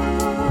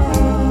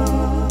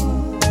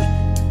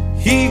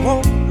 He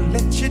won't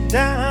let you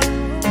down.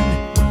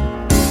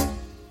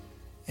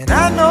 And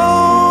I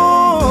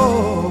know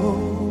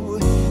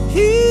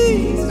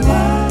He's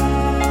mine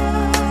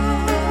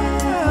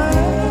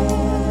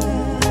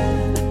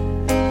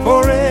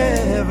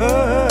forever,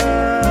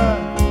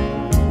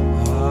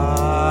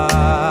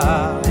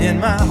 in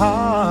my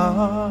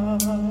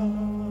heart.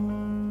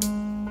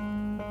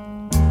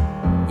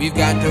 We've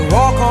got to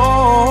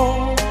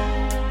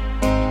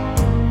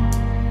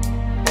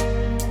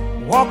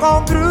walk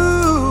on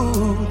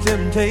through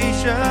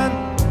temptation,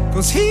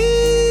 'cause His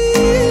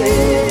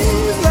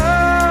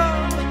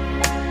love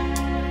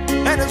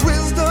and His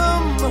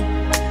wisdom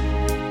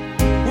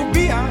will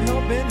be our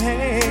helping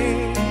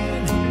hand.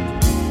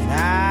 And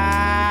I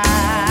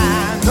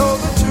know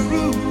the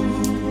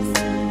truth,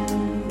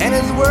 and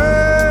His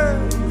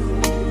word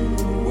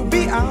will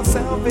be our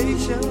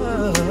salvation.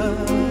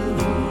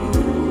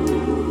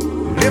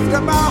 Lift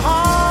up our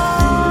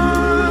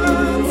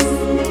hearts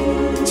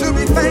to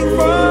be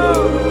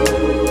thankful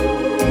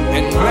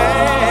and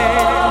glad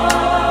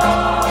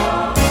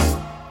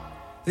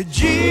that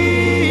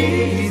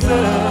Jesus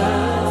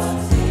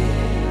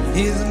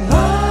is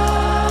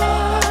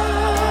love.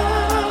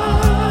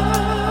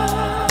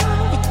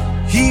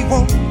 He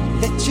won't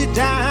let you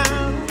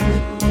down.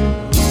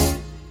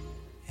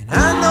 And I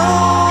know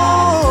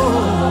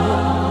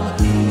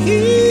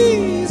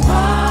He's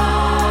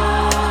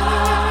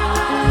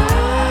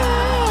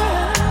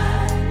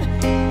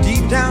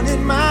down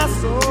in my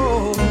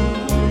soul.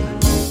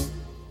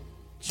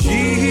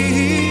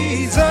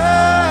 Jesus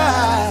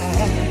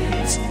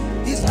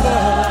is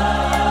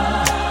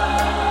love.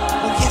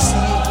 Oh, yes,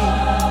 He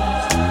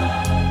is.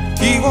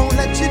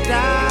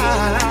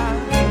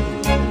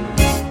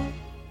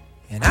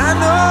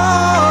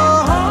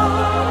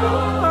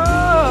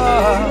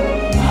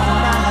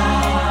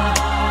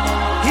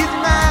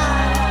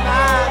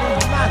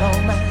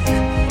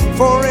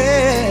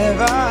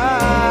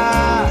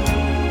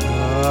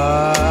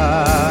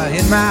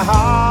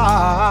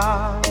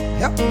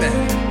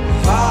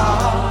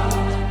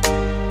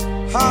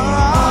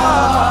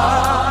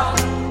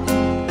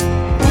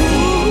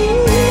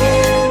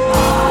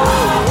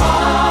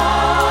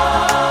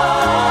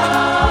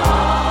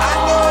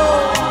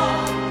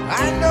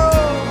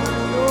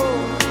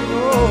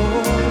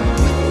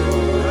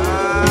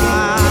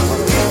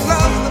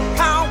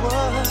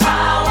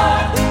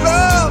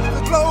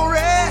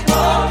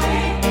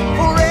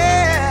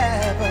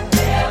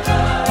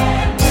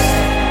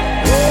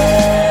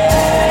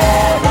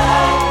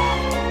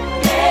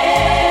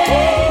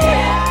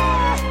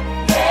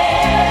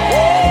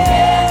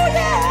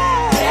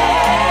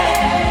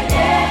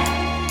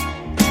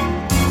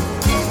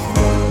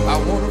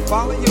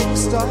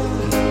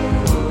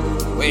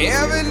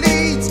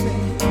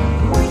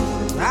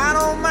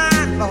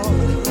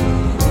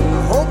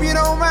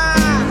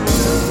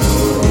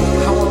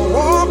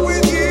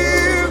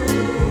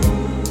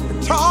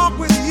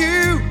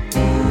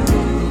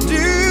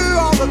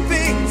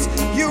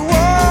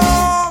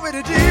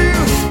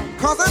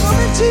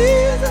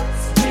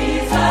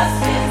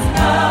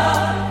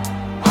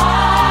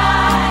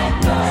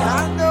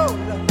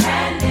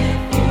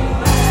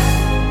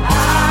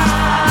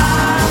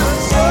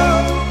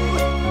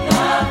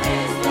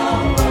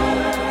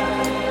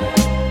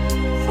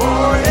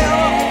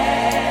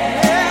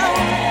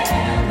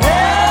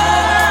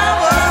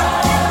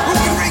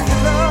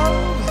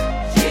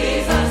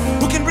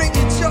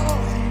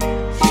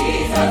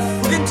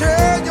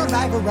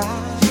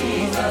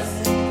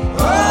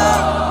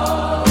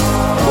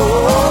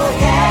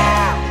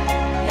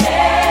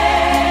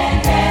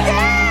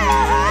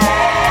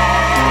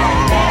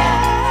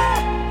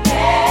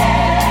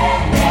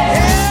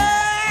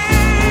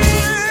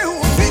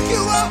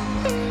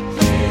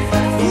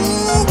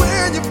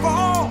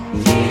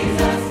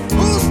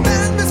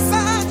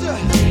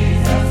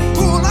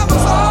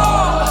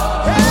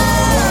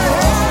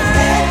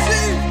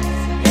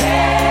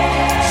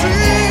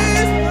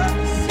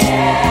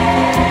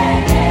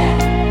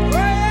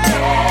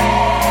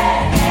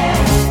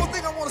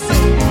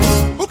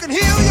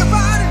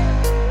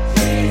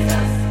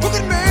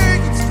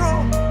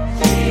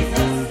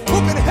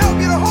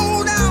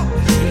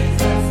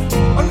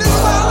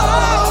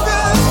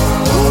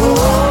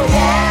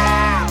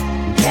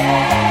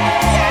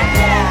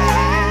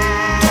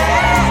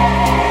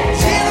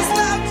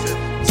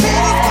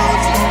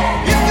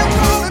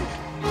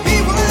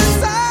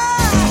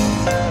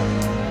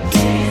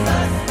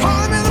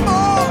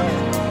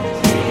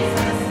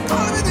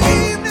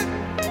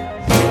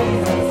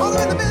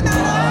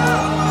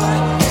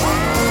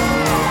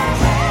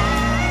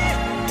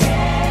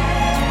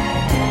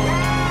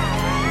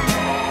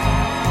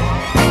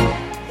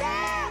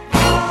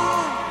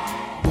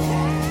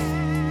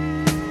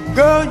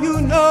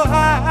 you know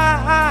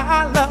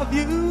I love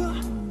you,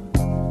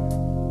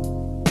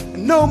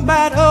 no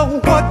matter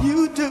what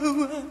you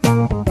do.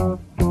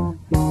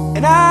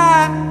 And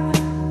I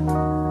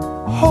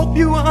hope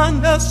you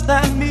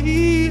understand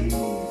me.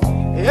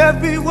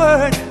 Every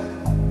word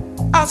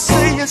I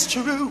say is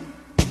true,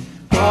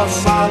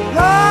 'cause I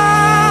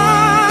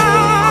love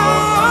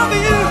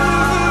you.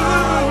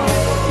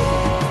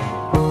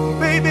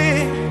 Baby,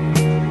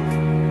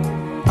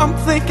 I'm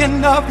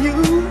thinking of you,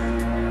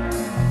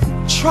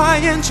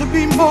 trying to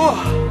be more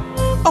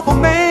of a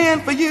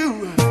man for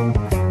you.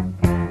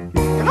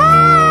 And I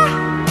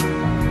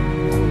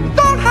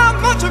don't have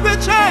much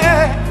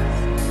riches,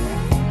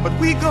 but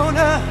we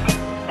gonna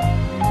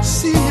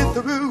see it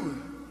through,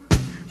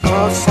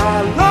 'cause I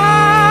love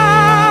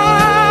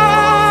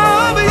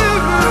you.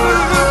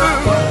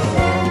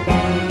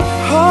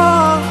 Oh,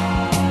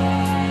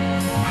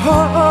 oh, oh,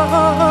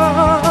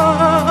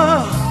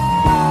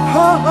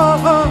 oh, oh,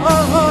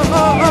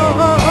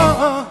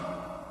 oh.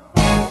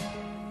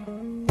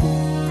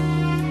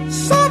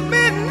 Some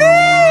men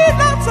need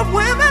lots of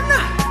women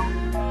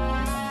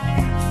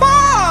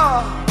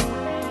for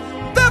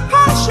their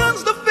passions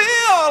to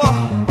feel,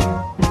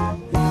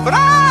 but I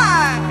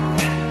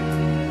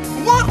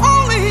want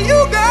only you,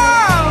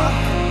 girl.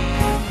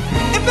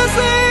 If it's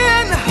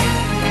in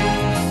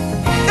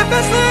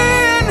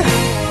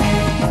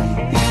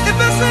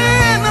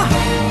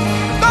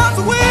God's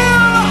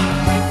will,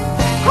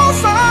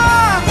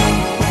 cosign.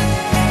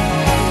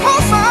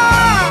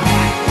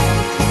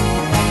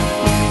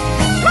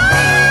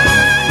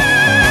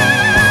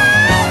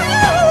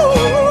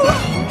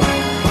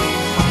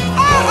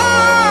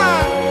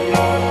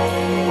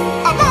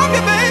 I love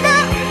you, baby,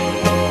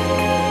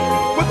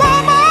 with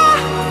all my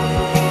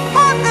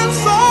heart and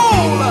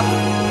soul.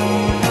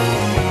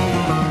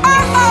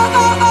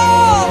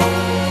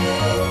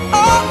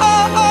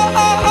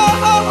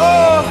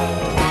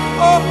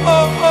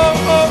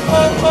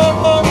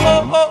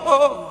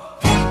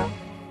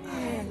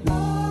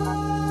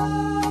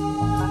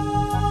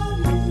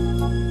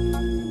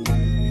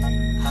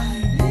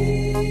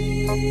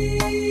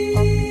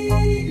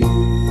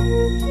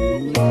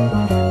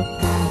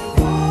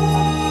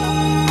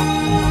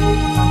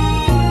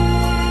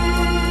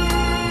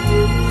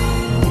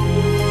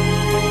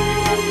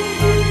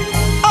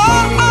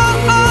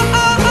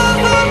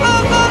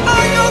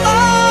 Your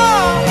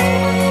love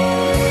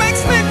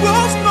makes me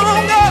grow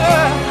stronger.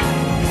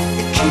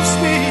 It keeps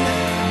me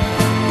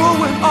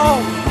going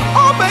on.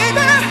 Oh,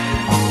 baby,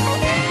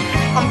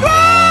 I'm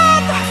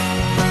glad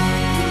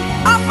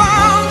I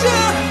found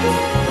you.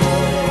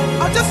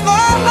 I just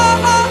love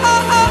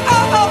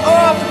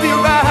to be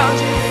around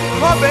you.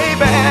 Oh,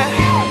 baby,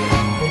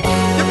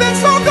 you've been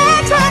so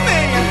good to me.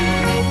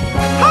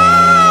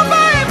 Oh,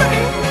 baby.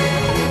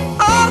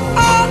 Oh,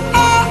 oh,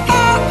 oh,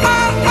 oh,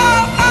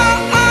 oh,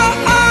 oh,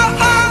 oh,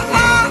 oh,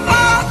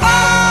 oh, oh.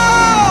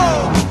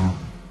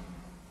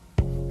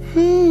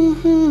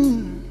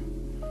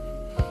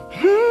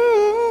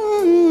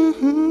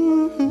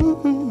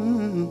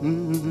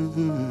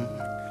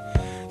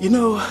 You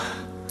know,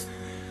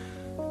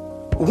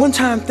 one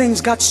time things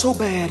got so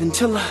bad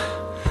until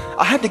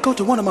I had to go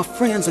to one of my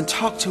friends and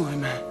talk to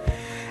him.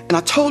 And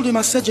I told him,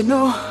 I said, you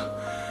know,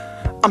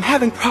 I'm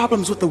having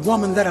problems with the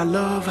woman that I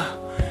love.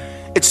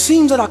 It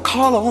seems that I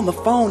call her on the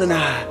phone and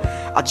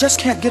I just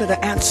can't get her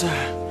to answer.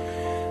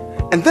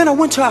 And then I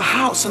went to her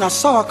house and I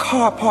saw a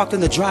car parked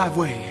in the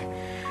driveway.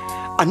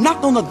 I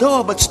knocked on the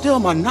door, but still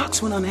my knocks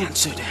went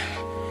unanswered.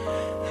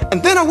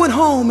 And then I went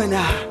home and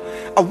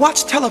I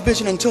watched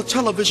television until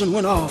television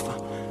went off.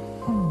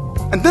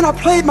 And then I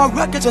played my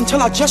records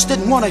until I just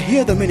didn't want to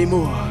hear them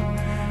anymore.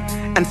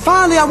 And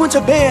finally I went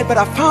to bed, but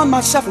I found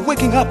myself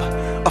waking up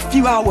a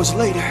few hours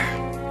later.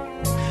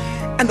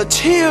 And the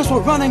tears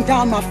were running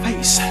down my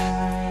face.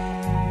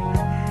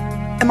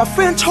 And my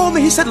friend told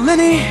me, he said,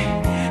 Lenny,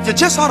 you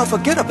just ought to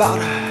forget about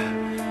her.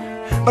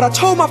 But I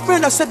told my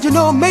friend, I said, you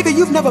know, maybe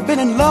you've never been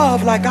in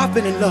love like I've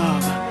been in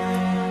love.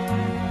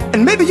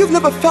 And maybe you've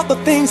never felt the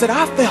things that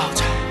I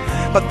felt.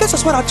 But this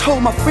is what I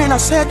told my friend. I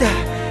said,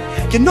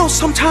 you know,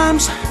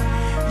 sometimes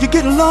you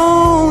get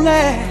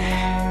lonely.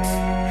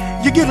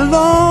 You get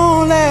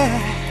lonely.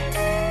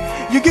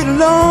 You get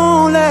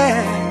lonely.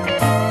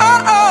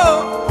 Oh,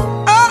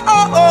 oh, oh,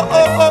 oh, oh,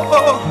 oh,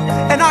 oh.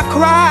 And I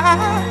cry.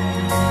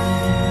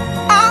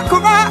 I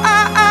cry.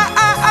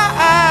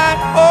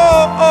 Oh,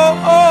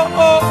 oh, oh,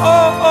 oh, oh,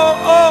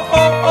 oh, oh, oh,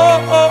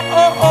 oh,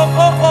 oh, oh,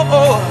 oh, oh,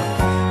 oh.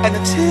 And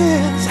the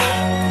tears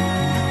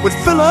would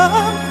fill up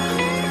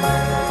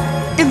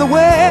in the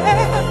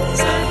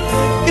wells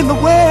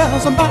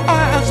of my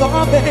eyes,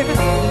 oh baby.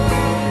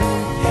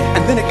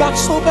 And then it got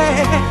so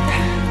bad,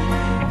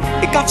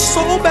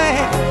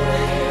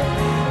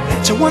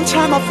 till one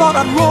time I thought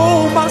I'd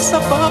roll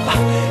myself up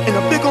in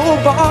a big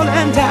old ball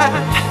and die.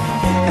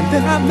 And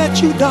then I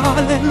met you,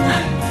 darling,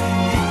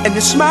 and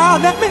you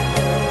smiled at me.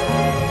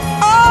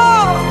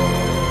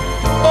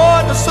 Oh,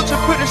 it was such a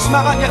pretty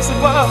smile, yes it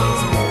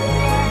was.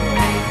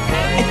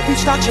 And you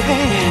reached out your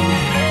hand,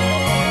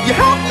 you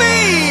helped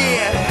me.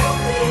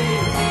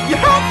 You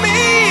helped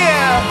me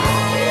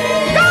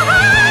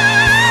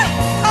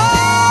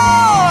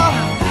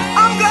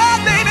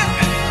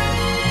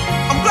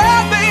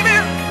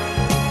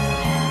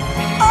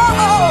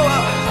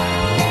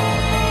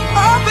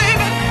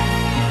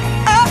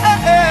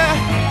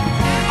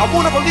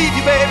won't ever leave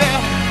you, baby.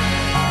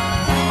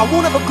 I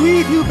won't ever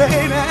grieve you,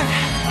 baby.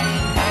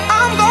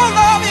 I'm gonna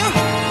love you.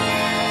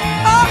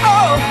 Oh,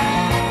 oh,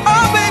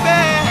 oh, baby.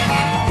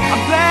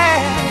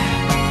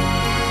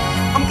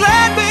 I'm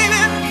glad,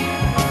 baby.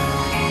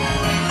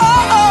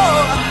 Oh,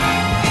 oh,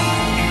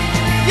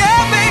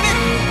 yeah, baby.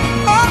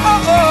 Oh,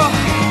 oh, oh.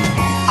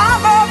 I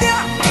love you.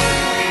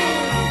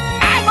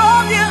 I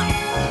love you.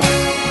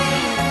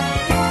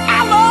 I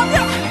love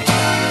you.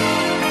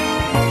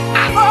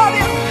 I love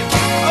you.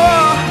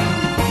 Oh,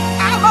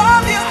 I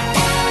love you.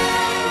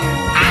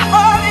 I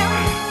love you.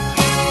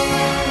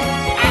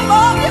 I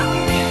love you.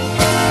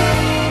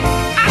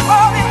 I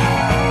love you.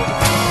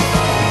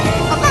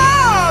 I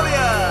love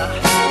you.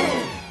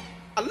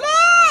 I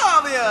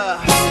love you.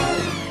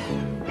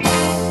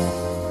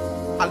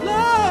 I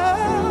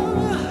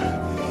love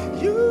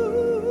you.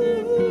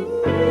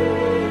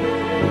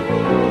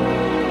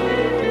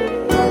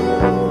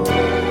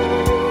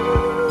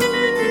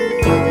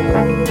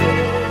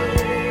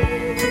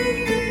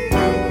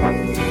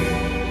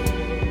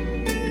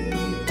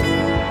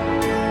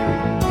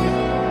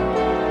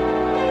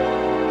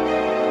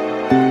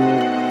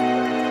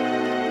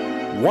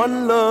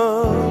 One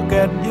look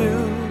at you,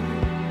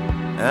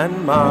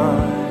 and my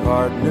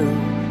heart knew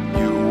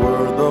you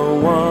were the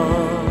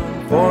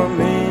one for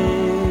me.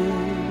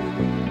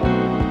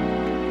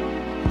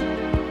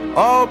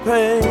 All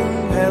pain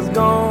has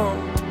gone,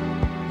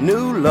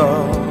 new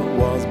love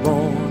was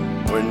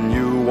born when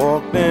you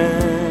walked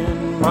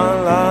in my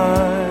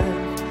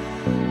life.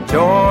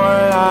 Joy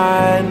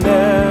I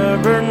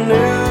never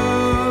knew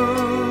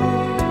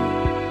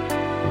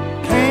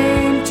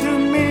came to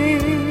me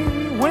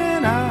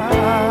when I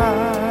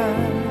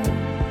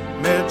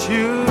met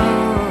you.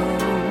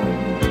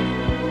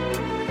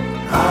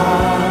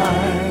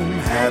 I'm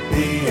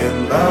happy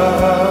in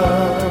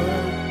love,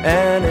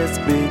 and it's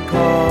because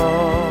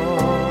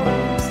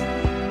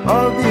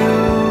of you.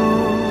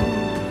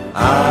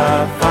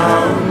 I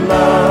found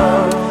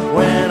love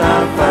when I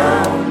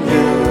found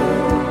you.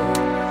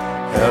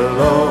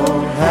 Hello,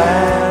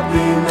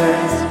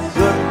 happiness,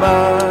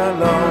 goodbye,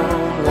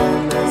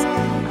 loneliness.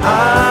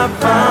 I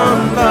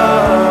found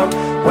love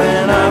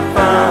when I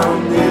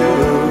found you.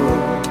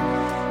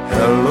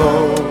 Hello,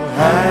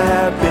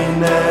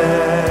 happiness.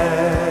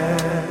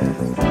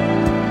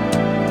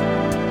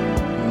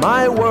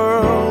 My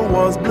world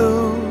was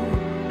blue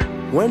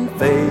when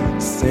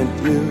fate sent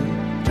you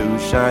to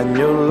shine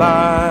your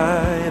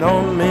light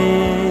on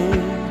me.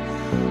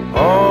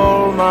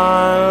 All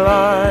my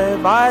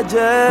life I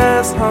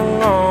just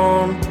hung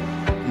on.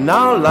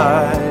 Now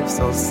life's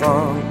a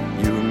song.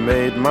 You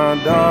made my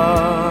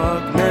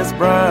darkness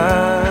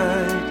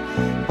bright.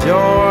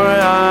 Joy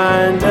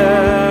I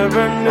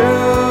never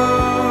knew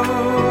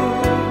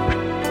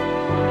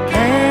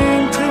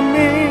came to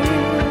me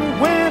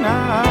when I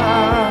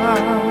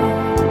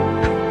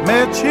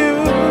met you.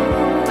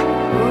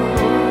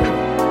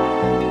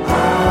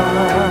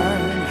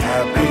 I'm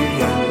happy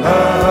in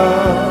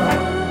love,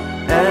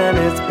 and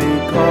it's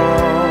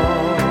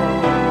because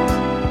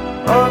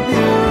of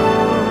you.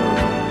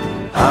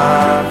 I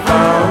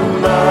found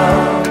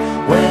love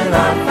when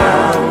I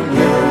found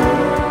you.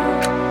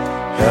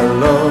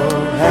 Hello,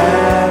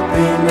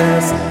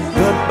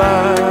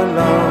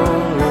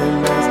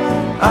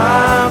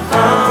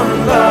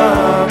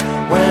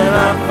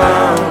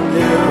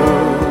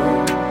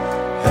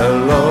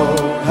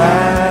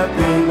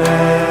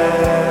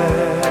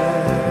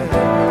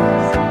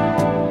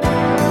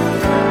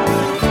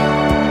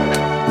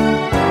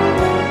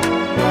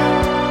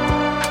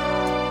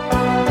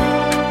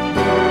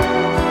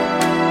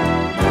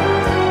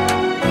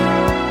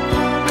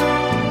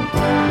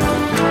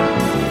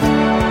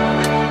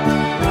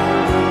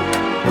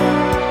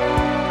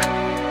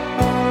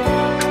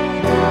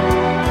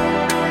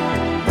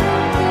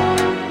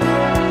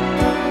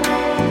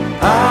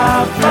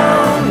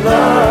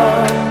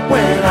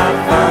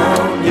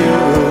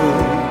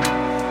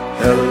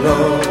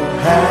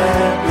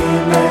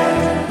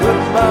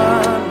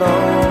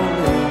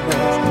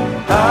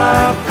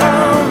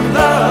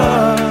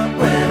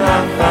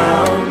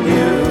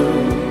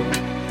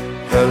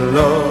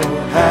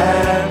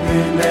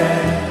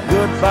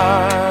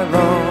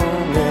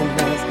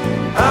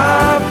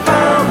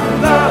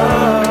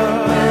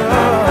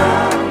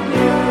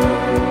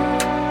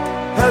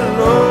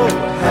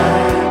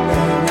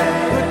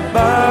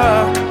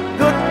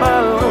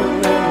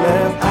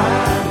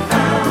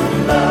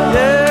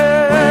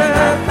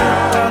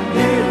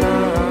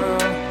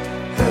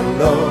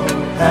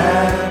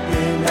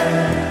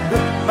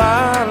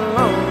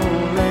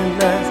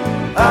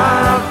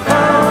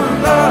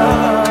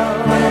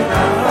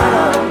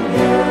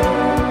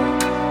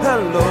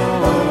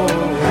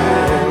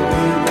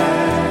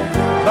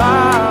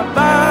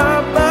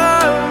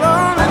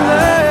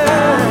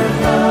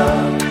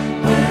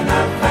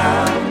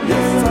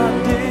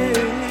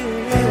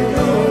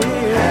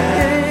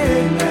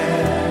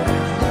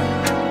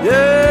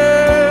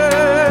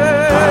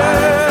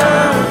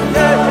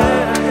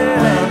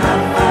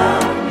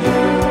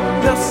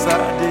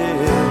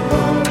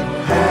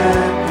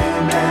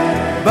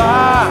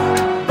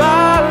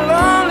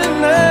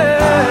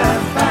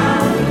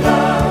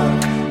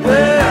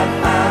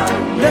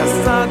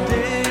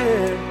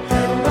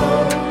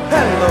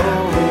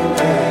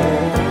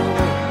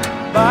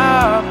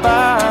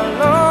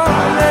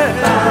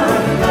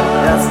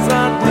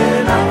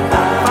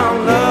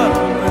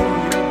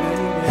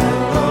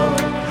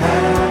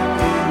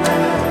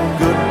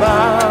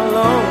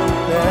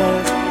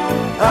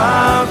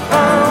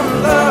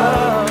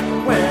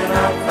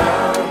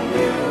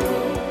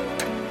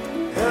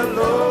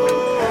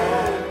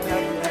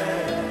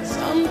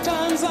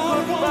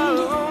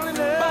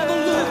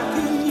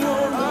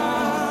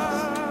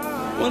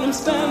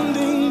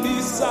 standing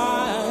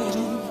beside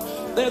you.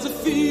 There's a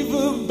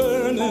fever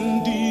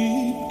burning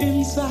deep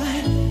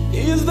inside.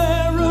 Is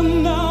there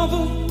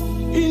another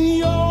in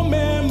your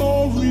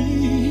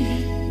memory?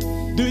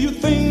 Do you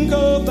think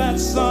of that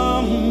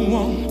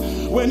someone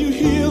when you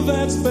hear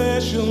that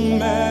special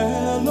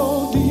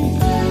melody?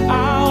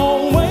 I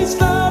always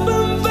stop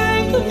and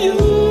think of you,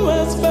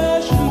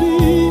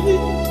 especially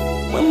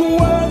when the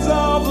words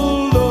of the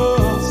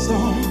love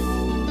song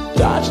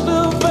touch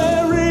the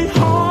very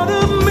heart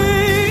of me.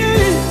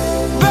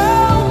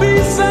 There'll be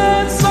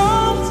sad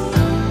songs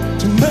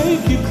to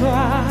make you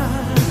cry.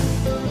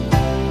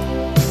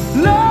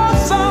 Love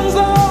songs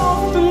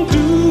often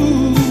do.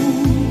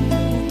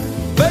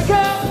 They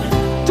can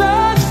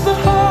touch the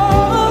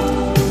heart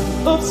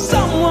of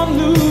someone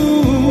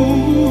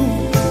new,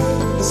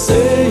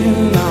 saying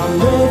I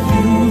love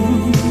you.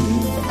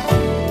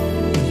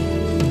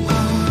 I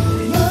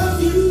love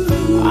you.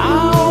 I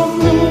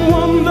often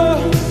wonder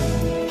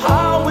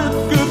how it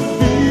could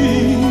be,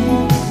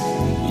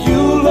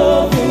 you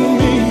loving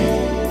me,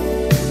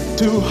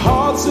 two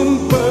hearts in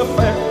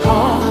perfect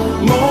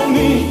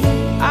harmony.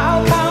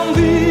 I'll count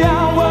the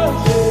hours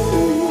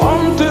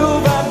until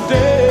that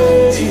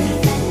day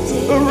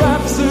a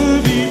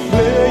rhapsody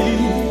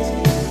plays,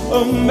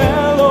 a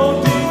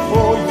melody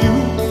for you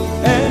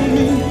and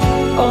me,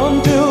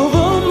 until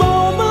the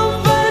moment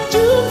that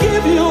you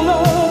give your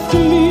love to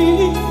me.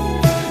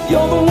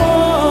 You're the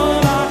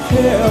one I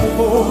care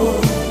for,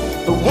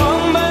 the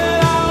one that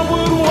I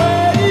would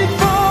wait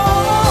for.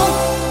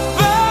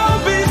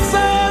 There'll be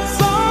sad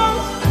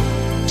songs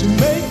to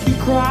make you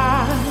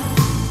cry.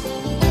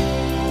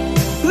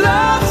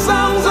 Love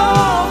songs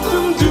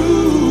often do.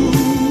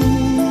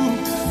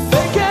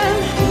 They can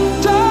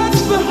touch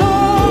the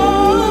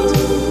heart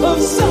of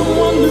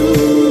someone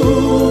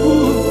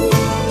new,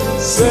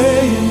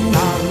 saying I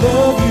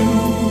love you.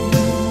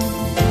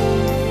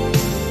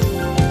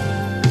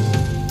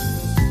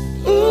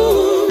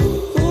 Ooh,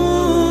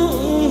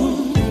 ooh.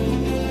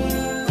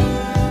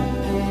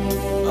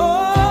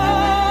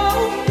 Oh,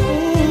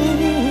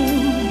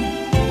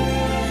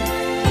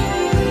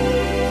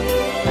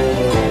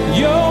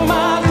 you're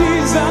my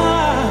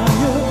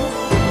desire.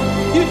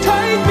 You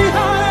take me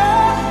higher.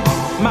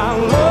 My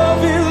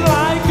love is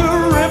like a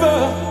river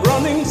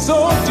running so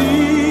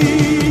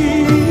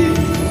deep.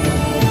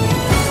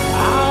 I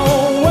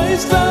always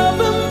stop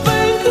and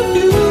think of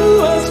you,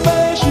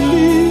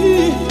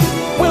 especially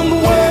when the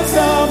words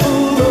of a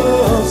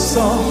love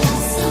song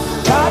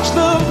touch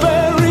the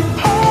very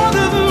heart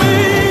of me.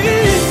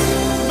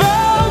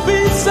 There'll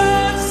be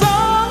sad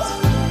songs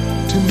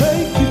to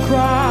make you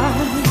cry.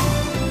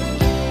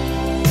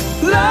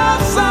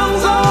 Love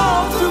songs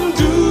often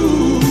do.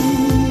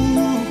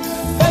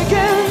 They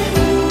can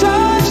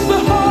touch the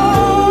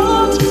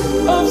heart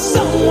of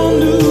someone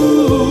new,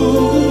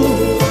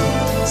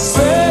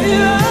 say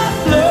I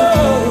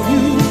love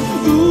you.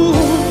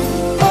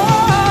 Oh,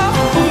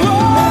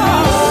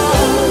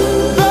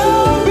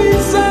 there'll be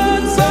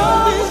sad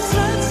songs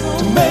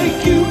to make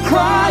you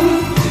cry.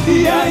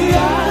 Yeah,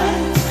 yeah.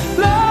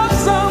 Love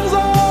songs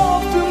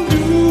often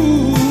do.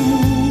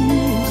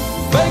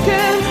 They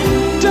can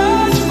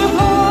touch the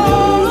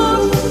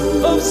heart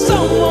of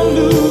someone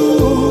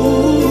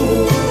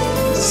new,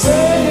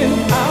 saying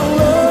I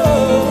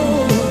love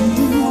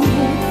you.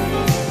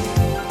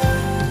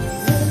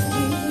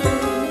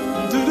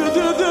 Do do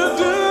do do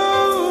do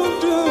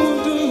do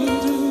do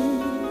do.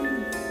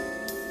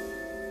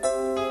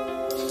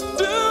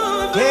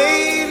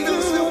 Hey,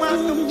 Lucy, why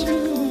don't you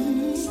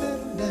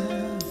settle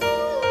down?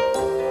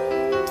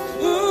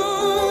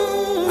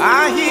 I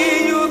hear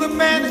you're the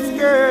baddest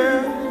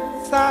girl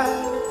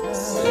inside.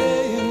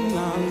 Saying I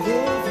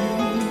love you.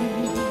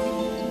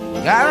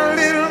 Got a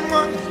little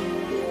money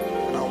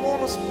and I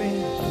wanna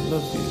spend. I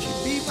love you. Would you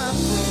be my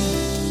friend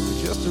for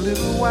just a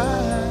little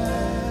while?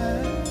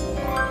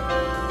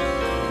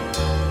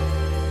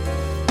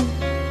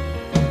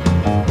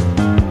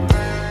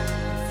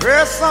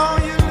 First saw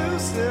you,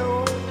 Lucy,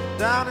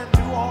 down in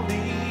New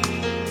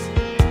Orleans.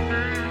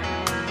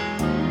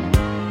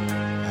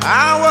 I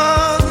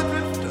was a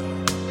drifter,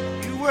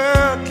 you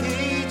were a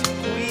Cajun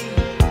queen.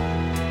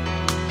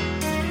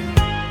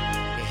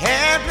 You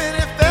had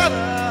many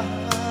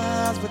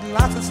fellas with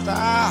lots of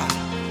style,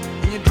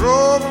 and you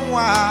drove them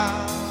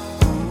wild.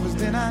 It was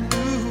then I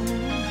knew,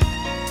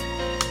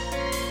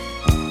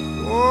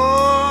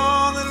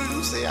 oh, the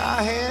Lucy I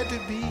had to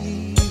be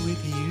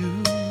with you.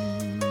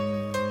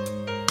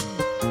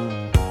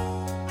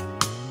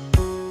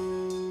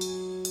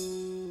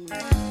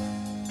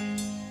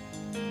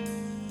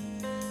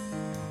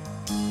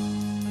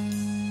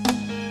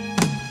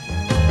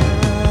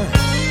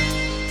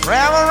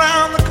 Travel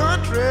around the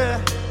country,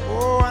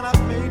 oh, and I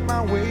made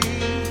my way.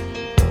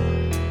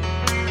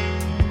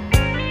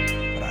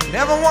 But I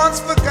never once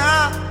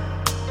forgot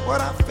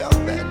what I felt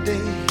that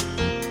day.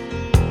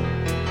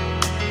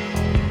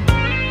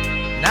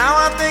 Now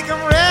I think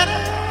I'm ready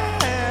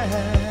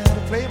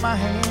to play my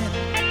hand.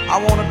 I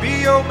wanna be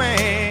your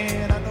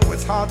man, I know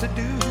it's hard to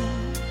do.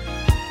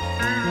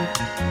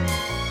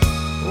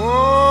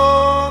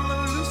 Oh,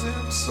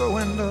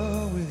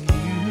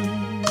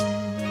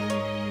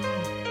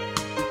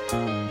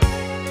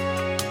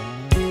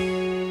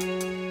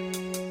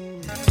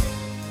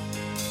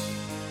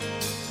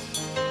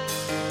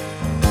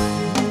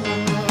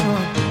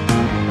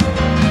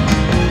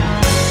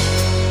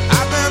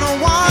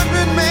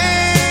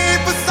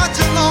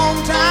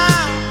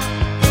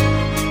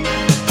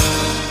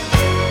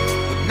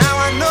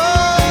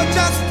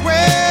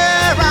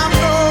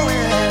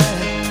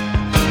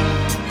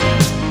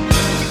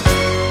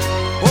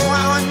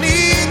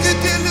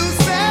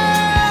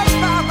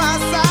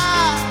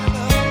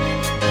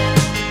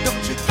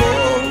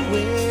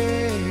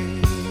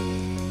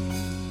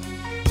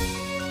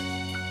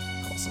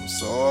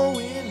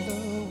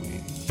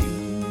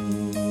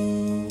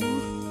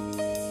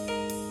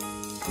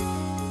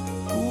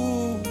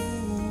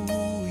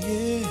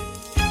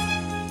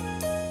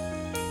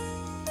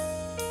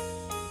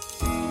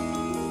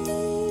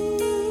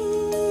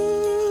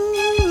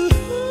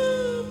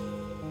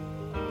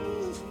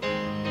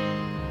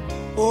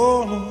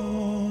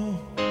 Oh,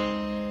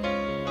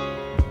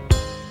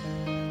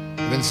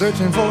 been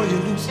searching for you,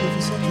 Lucy,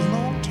 for such a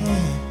long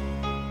time.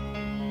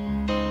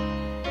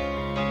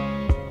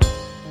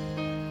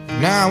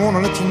 Now I want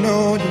to let you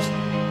know just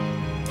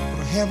what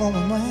I have on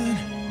my mind.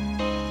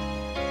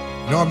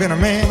 You know, I've been a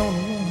man on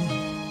the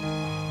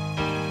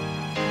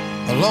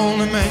run, a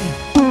lonely man.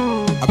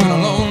 I've been a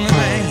lonely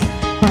man.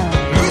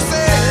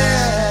 Lucy,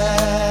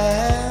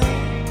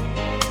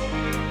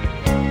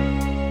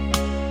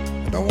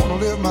 I don't want to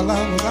live my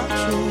life without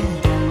you.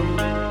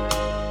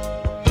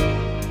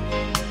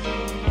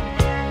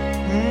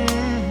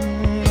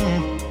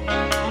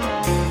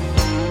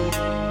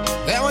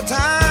 There were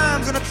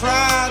times when I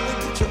tried to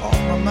get you off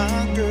my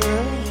mind, girl.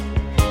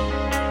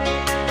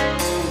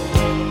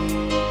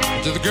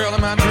 You're the girl of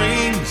my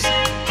dreams.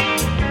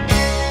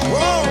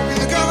 Whoa, you're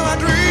the girl of my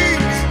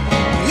dreams.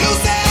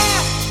 Lucy!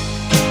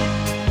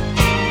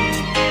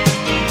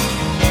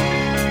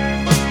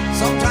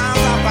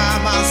 Sometimes I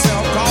find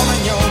myself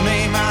calling your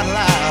name out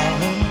loud.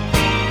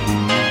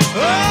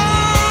 Oh,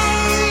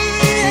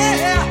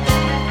 yeah.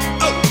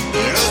 Oh,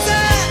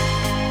 Lucy!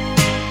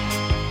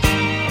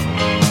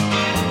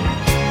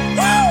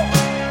 Woo!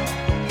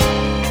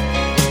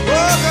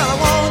 Oh, girl, I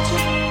want you.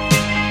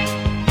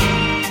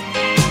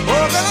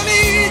 Oh, girl, I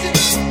need you.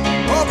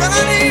 Oh, girl,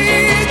 I need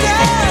you.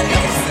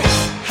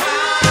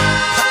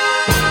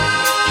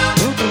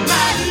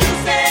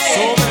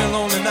 So many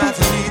lonely nights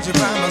I need you by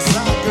my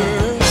side, girl.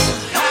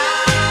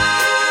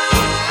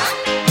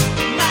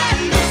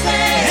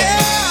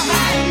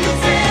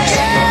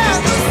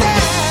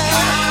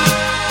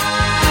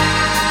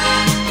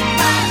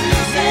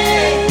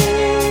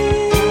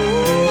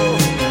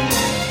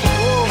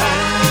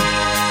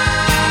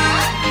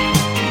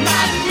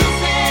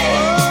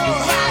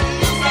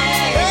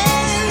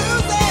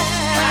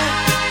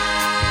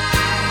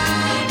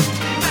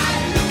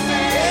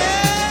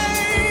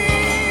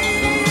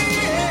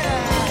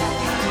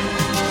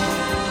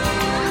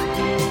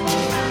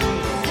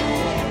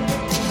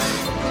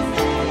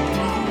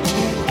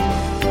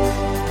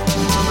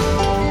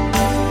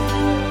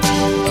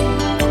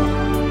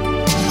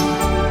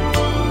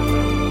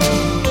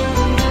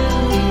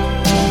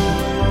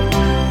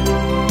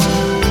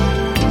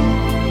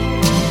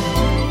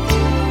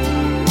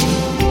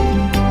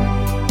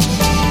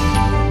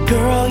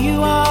 Girl,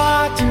 you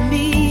are to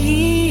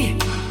me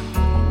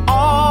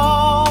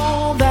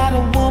all that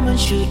a woman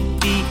should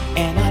be,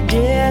 and I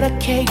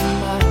dedicate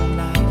my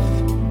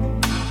life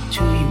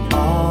to you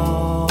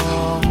always.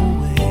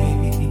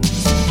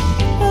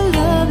 A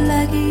love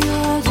like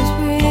yours is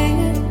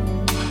rare.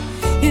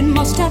 It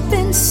must have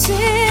been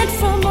sent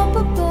from up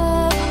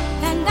above,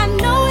 and I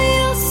know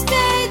you'll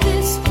stay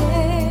this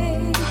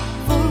way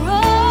for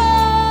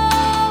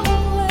always.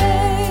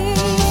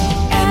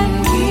 And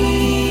we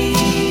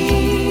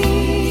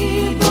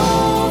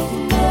both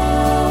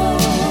know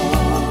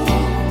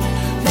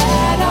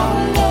that our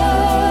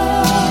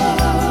love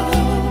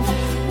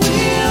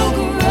will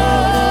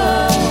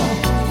grow,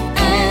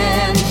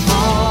 and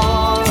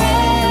forever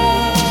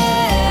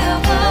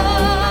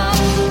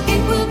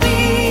it will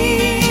be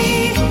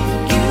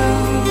you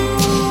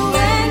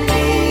and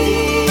me.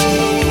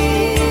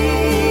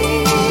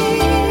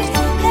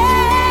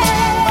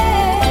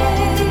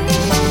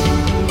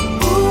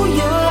 Ooh,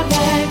 you're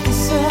like the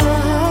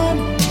sun,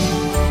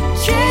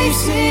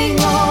 chasing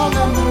all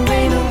of the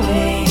rain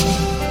away.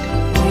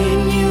 When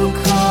you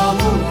come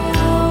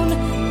around,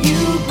 you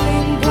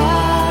bring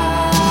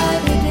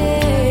brighter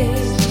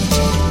days.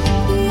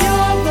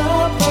 You're the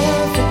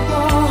perfect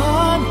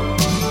one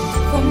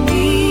for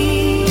me,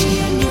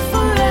 and you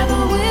forever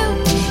will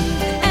be.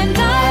 And I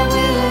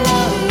will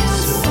love you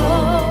so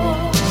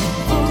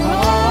for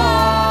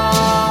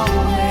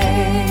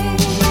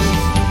always.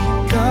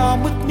 Come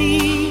with me,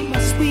 my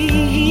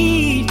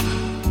sweet.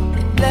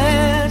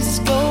 Let's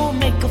go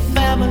make a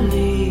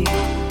family,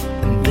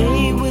 and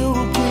they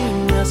will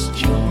bring us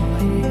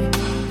joy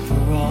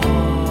for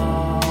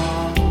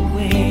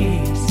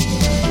always.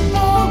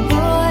 Oh boy,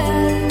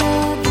 I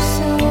love you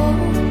so.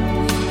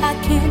 I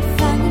can't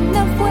find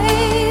enough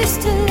ways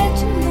to let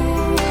you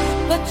know,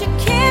 but you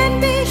can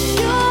be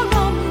sure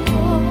I'm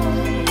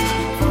yours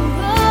for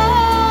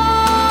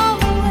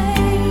always.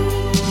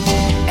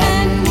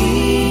 And we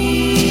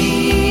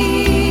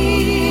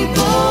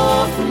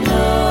both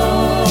know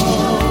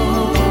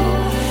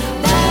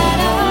that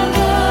our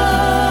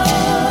love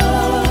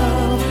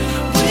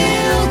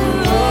will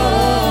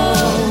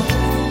grow,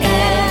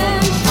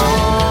 and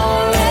forever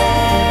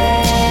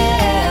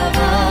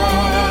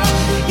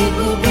it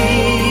will be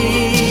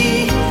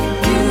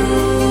you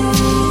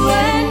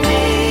and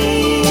me.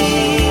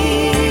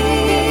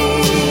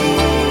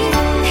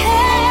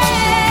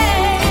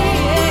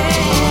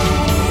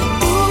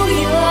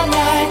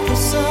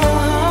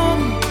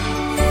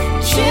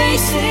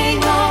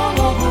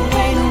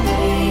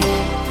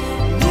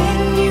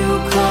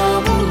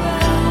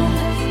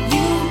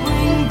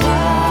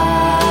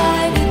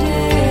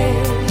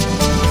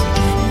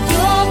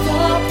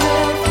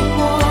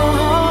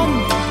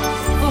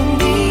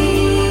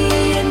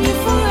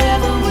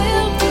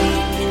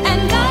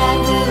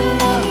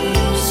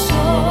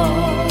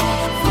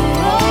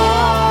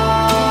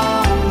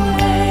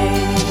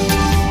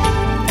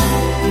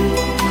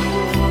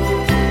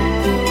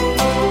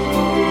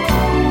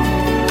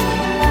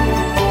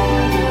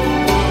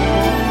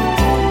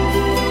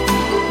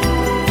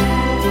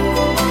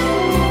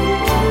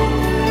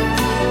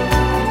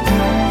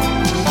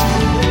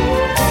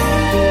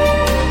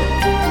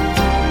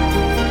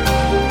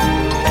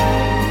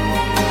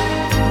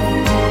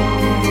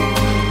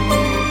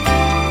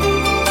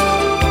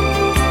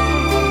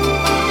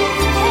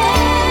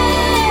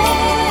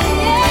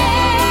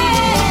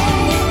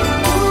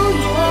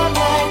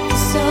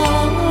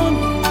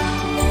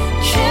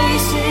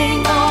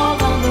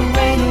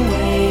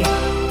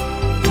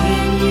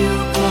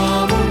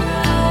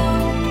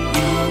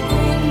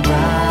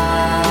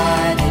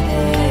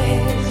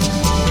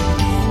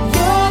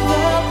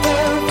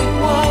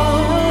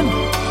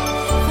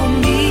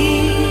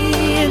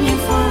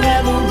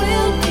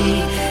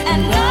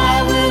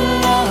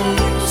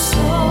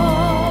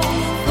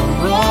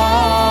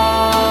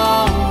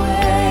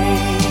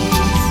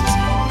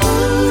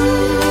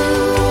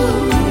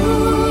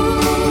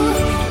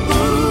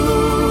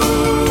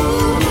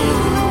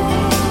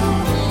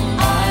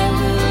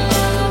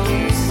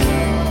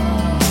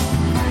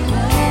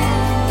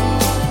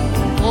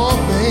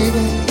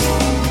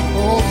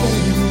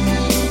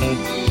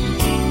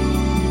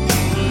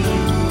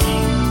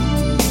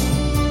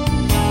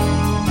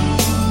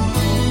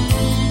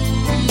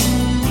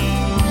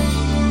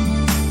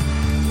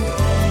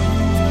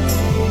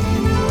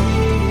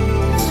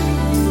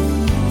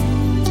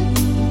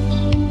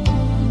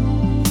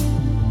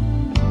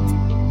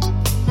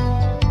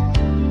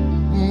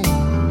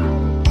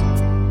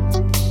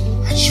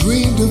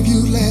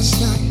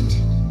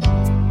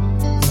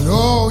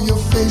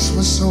 face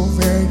was so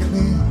very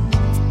clear.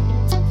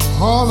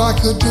 All I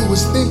could do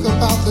was think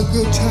about the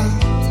good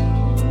times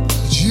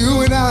that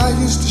you and I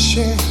used to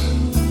share.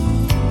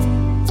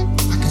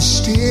 I can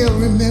still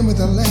remember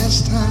the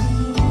last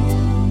time,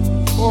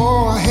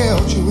 oh, I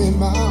held you in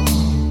my arms.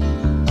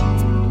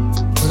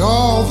 But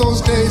all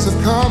those days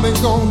have come and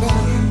gone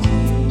now,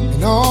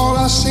 and all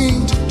I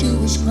seem to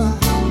do is cry.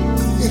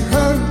 It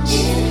hurts,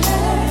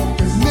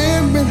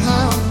 remembering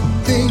how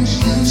things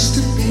used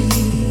to be.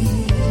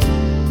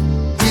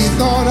 We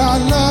thought our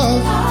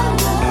love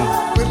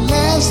would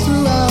last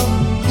throughout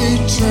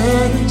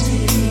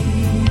eternity.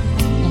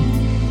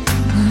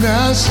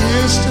 Now it's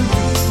history.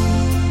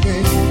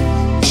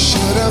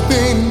 Should have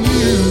been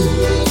you.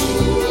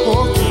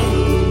 Oh,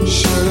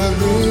 should have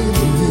been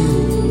you.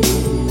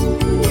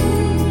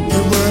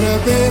 It would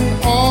have been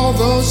all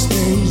those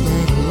things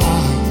that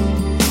life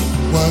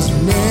was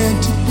meant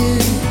to be.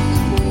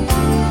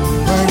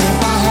 But if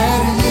I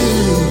had you,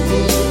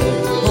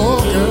 oh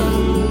girl,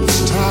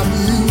 this time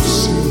you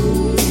see,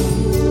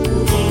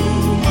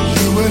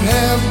 you would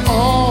have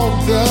all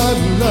the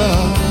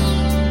love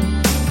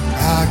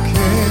I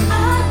can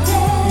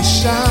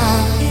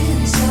shine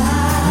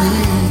me.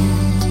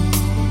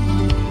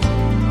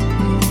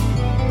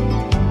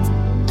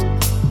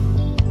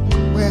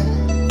 Well,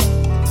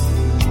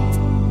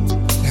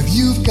 if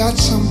you've got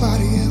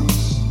somebody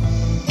else,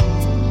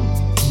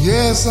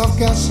 yes, I've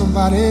got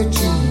somebody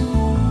too.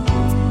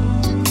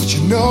 But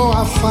you know,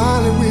 I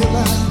finally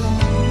realized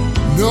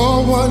that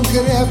no one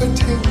could ever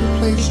take the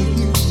place of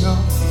you, no.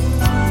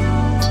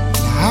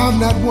 I'm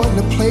not one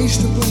to place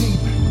the blame,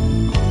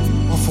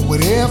 or for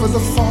whatever the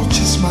fault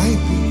just might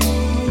be.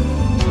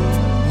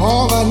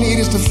 All I need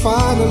is to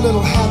find a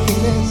little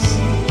happiness,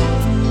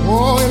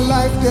 oh, in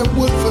life that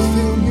would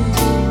fulfill me.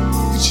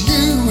 It's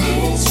you,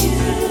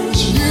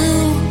 it's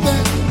you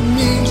that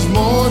means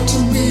more to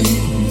me.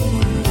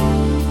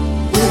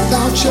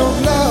 Without your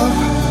love,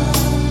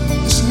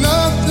 it's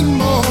nothing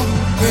more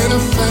than a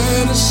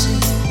fantasy.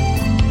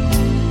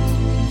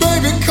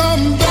 Baby,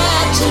 come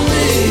back to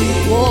me.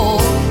 Oh,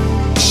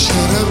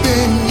 should have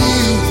been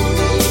you.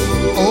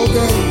 Oh,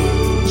 girl,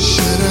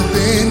 should have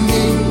been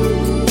me.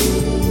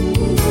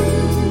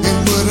 It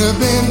would have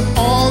been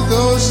all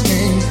those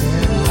things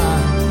that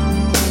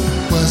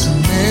life was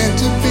meant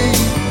to be.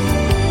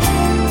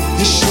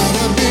 It should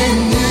have been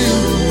you.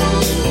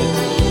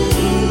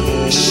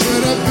 It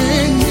should have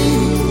been you.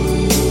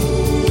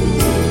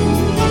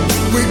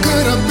 We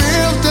could have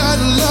built that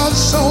love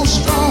so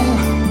strong,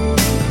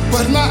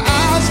 but my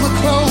eyes were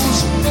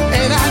closed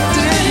and I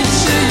didn't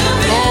see.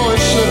 Oh,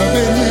 it should have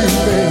been you,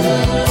 baby.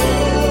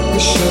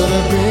 It should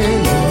have been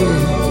you.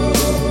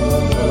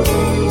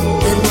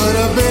 It would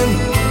have been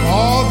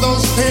all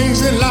those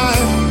things in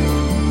life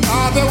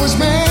that was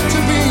meant to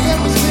be.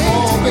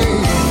 Oh,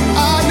 baby,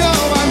 I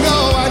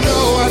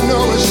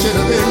know it should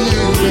have been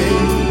you,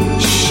 baby.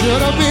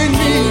 Should have been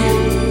me.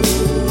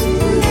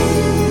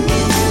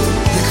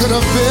 We could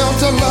have built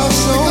a love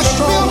so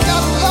strong.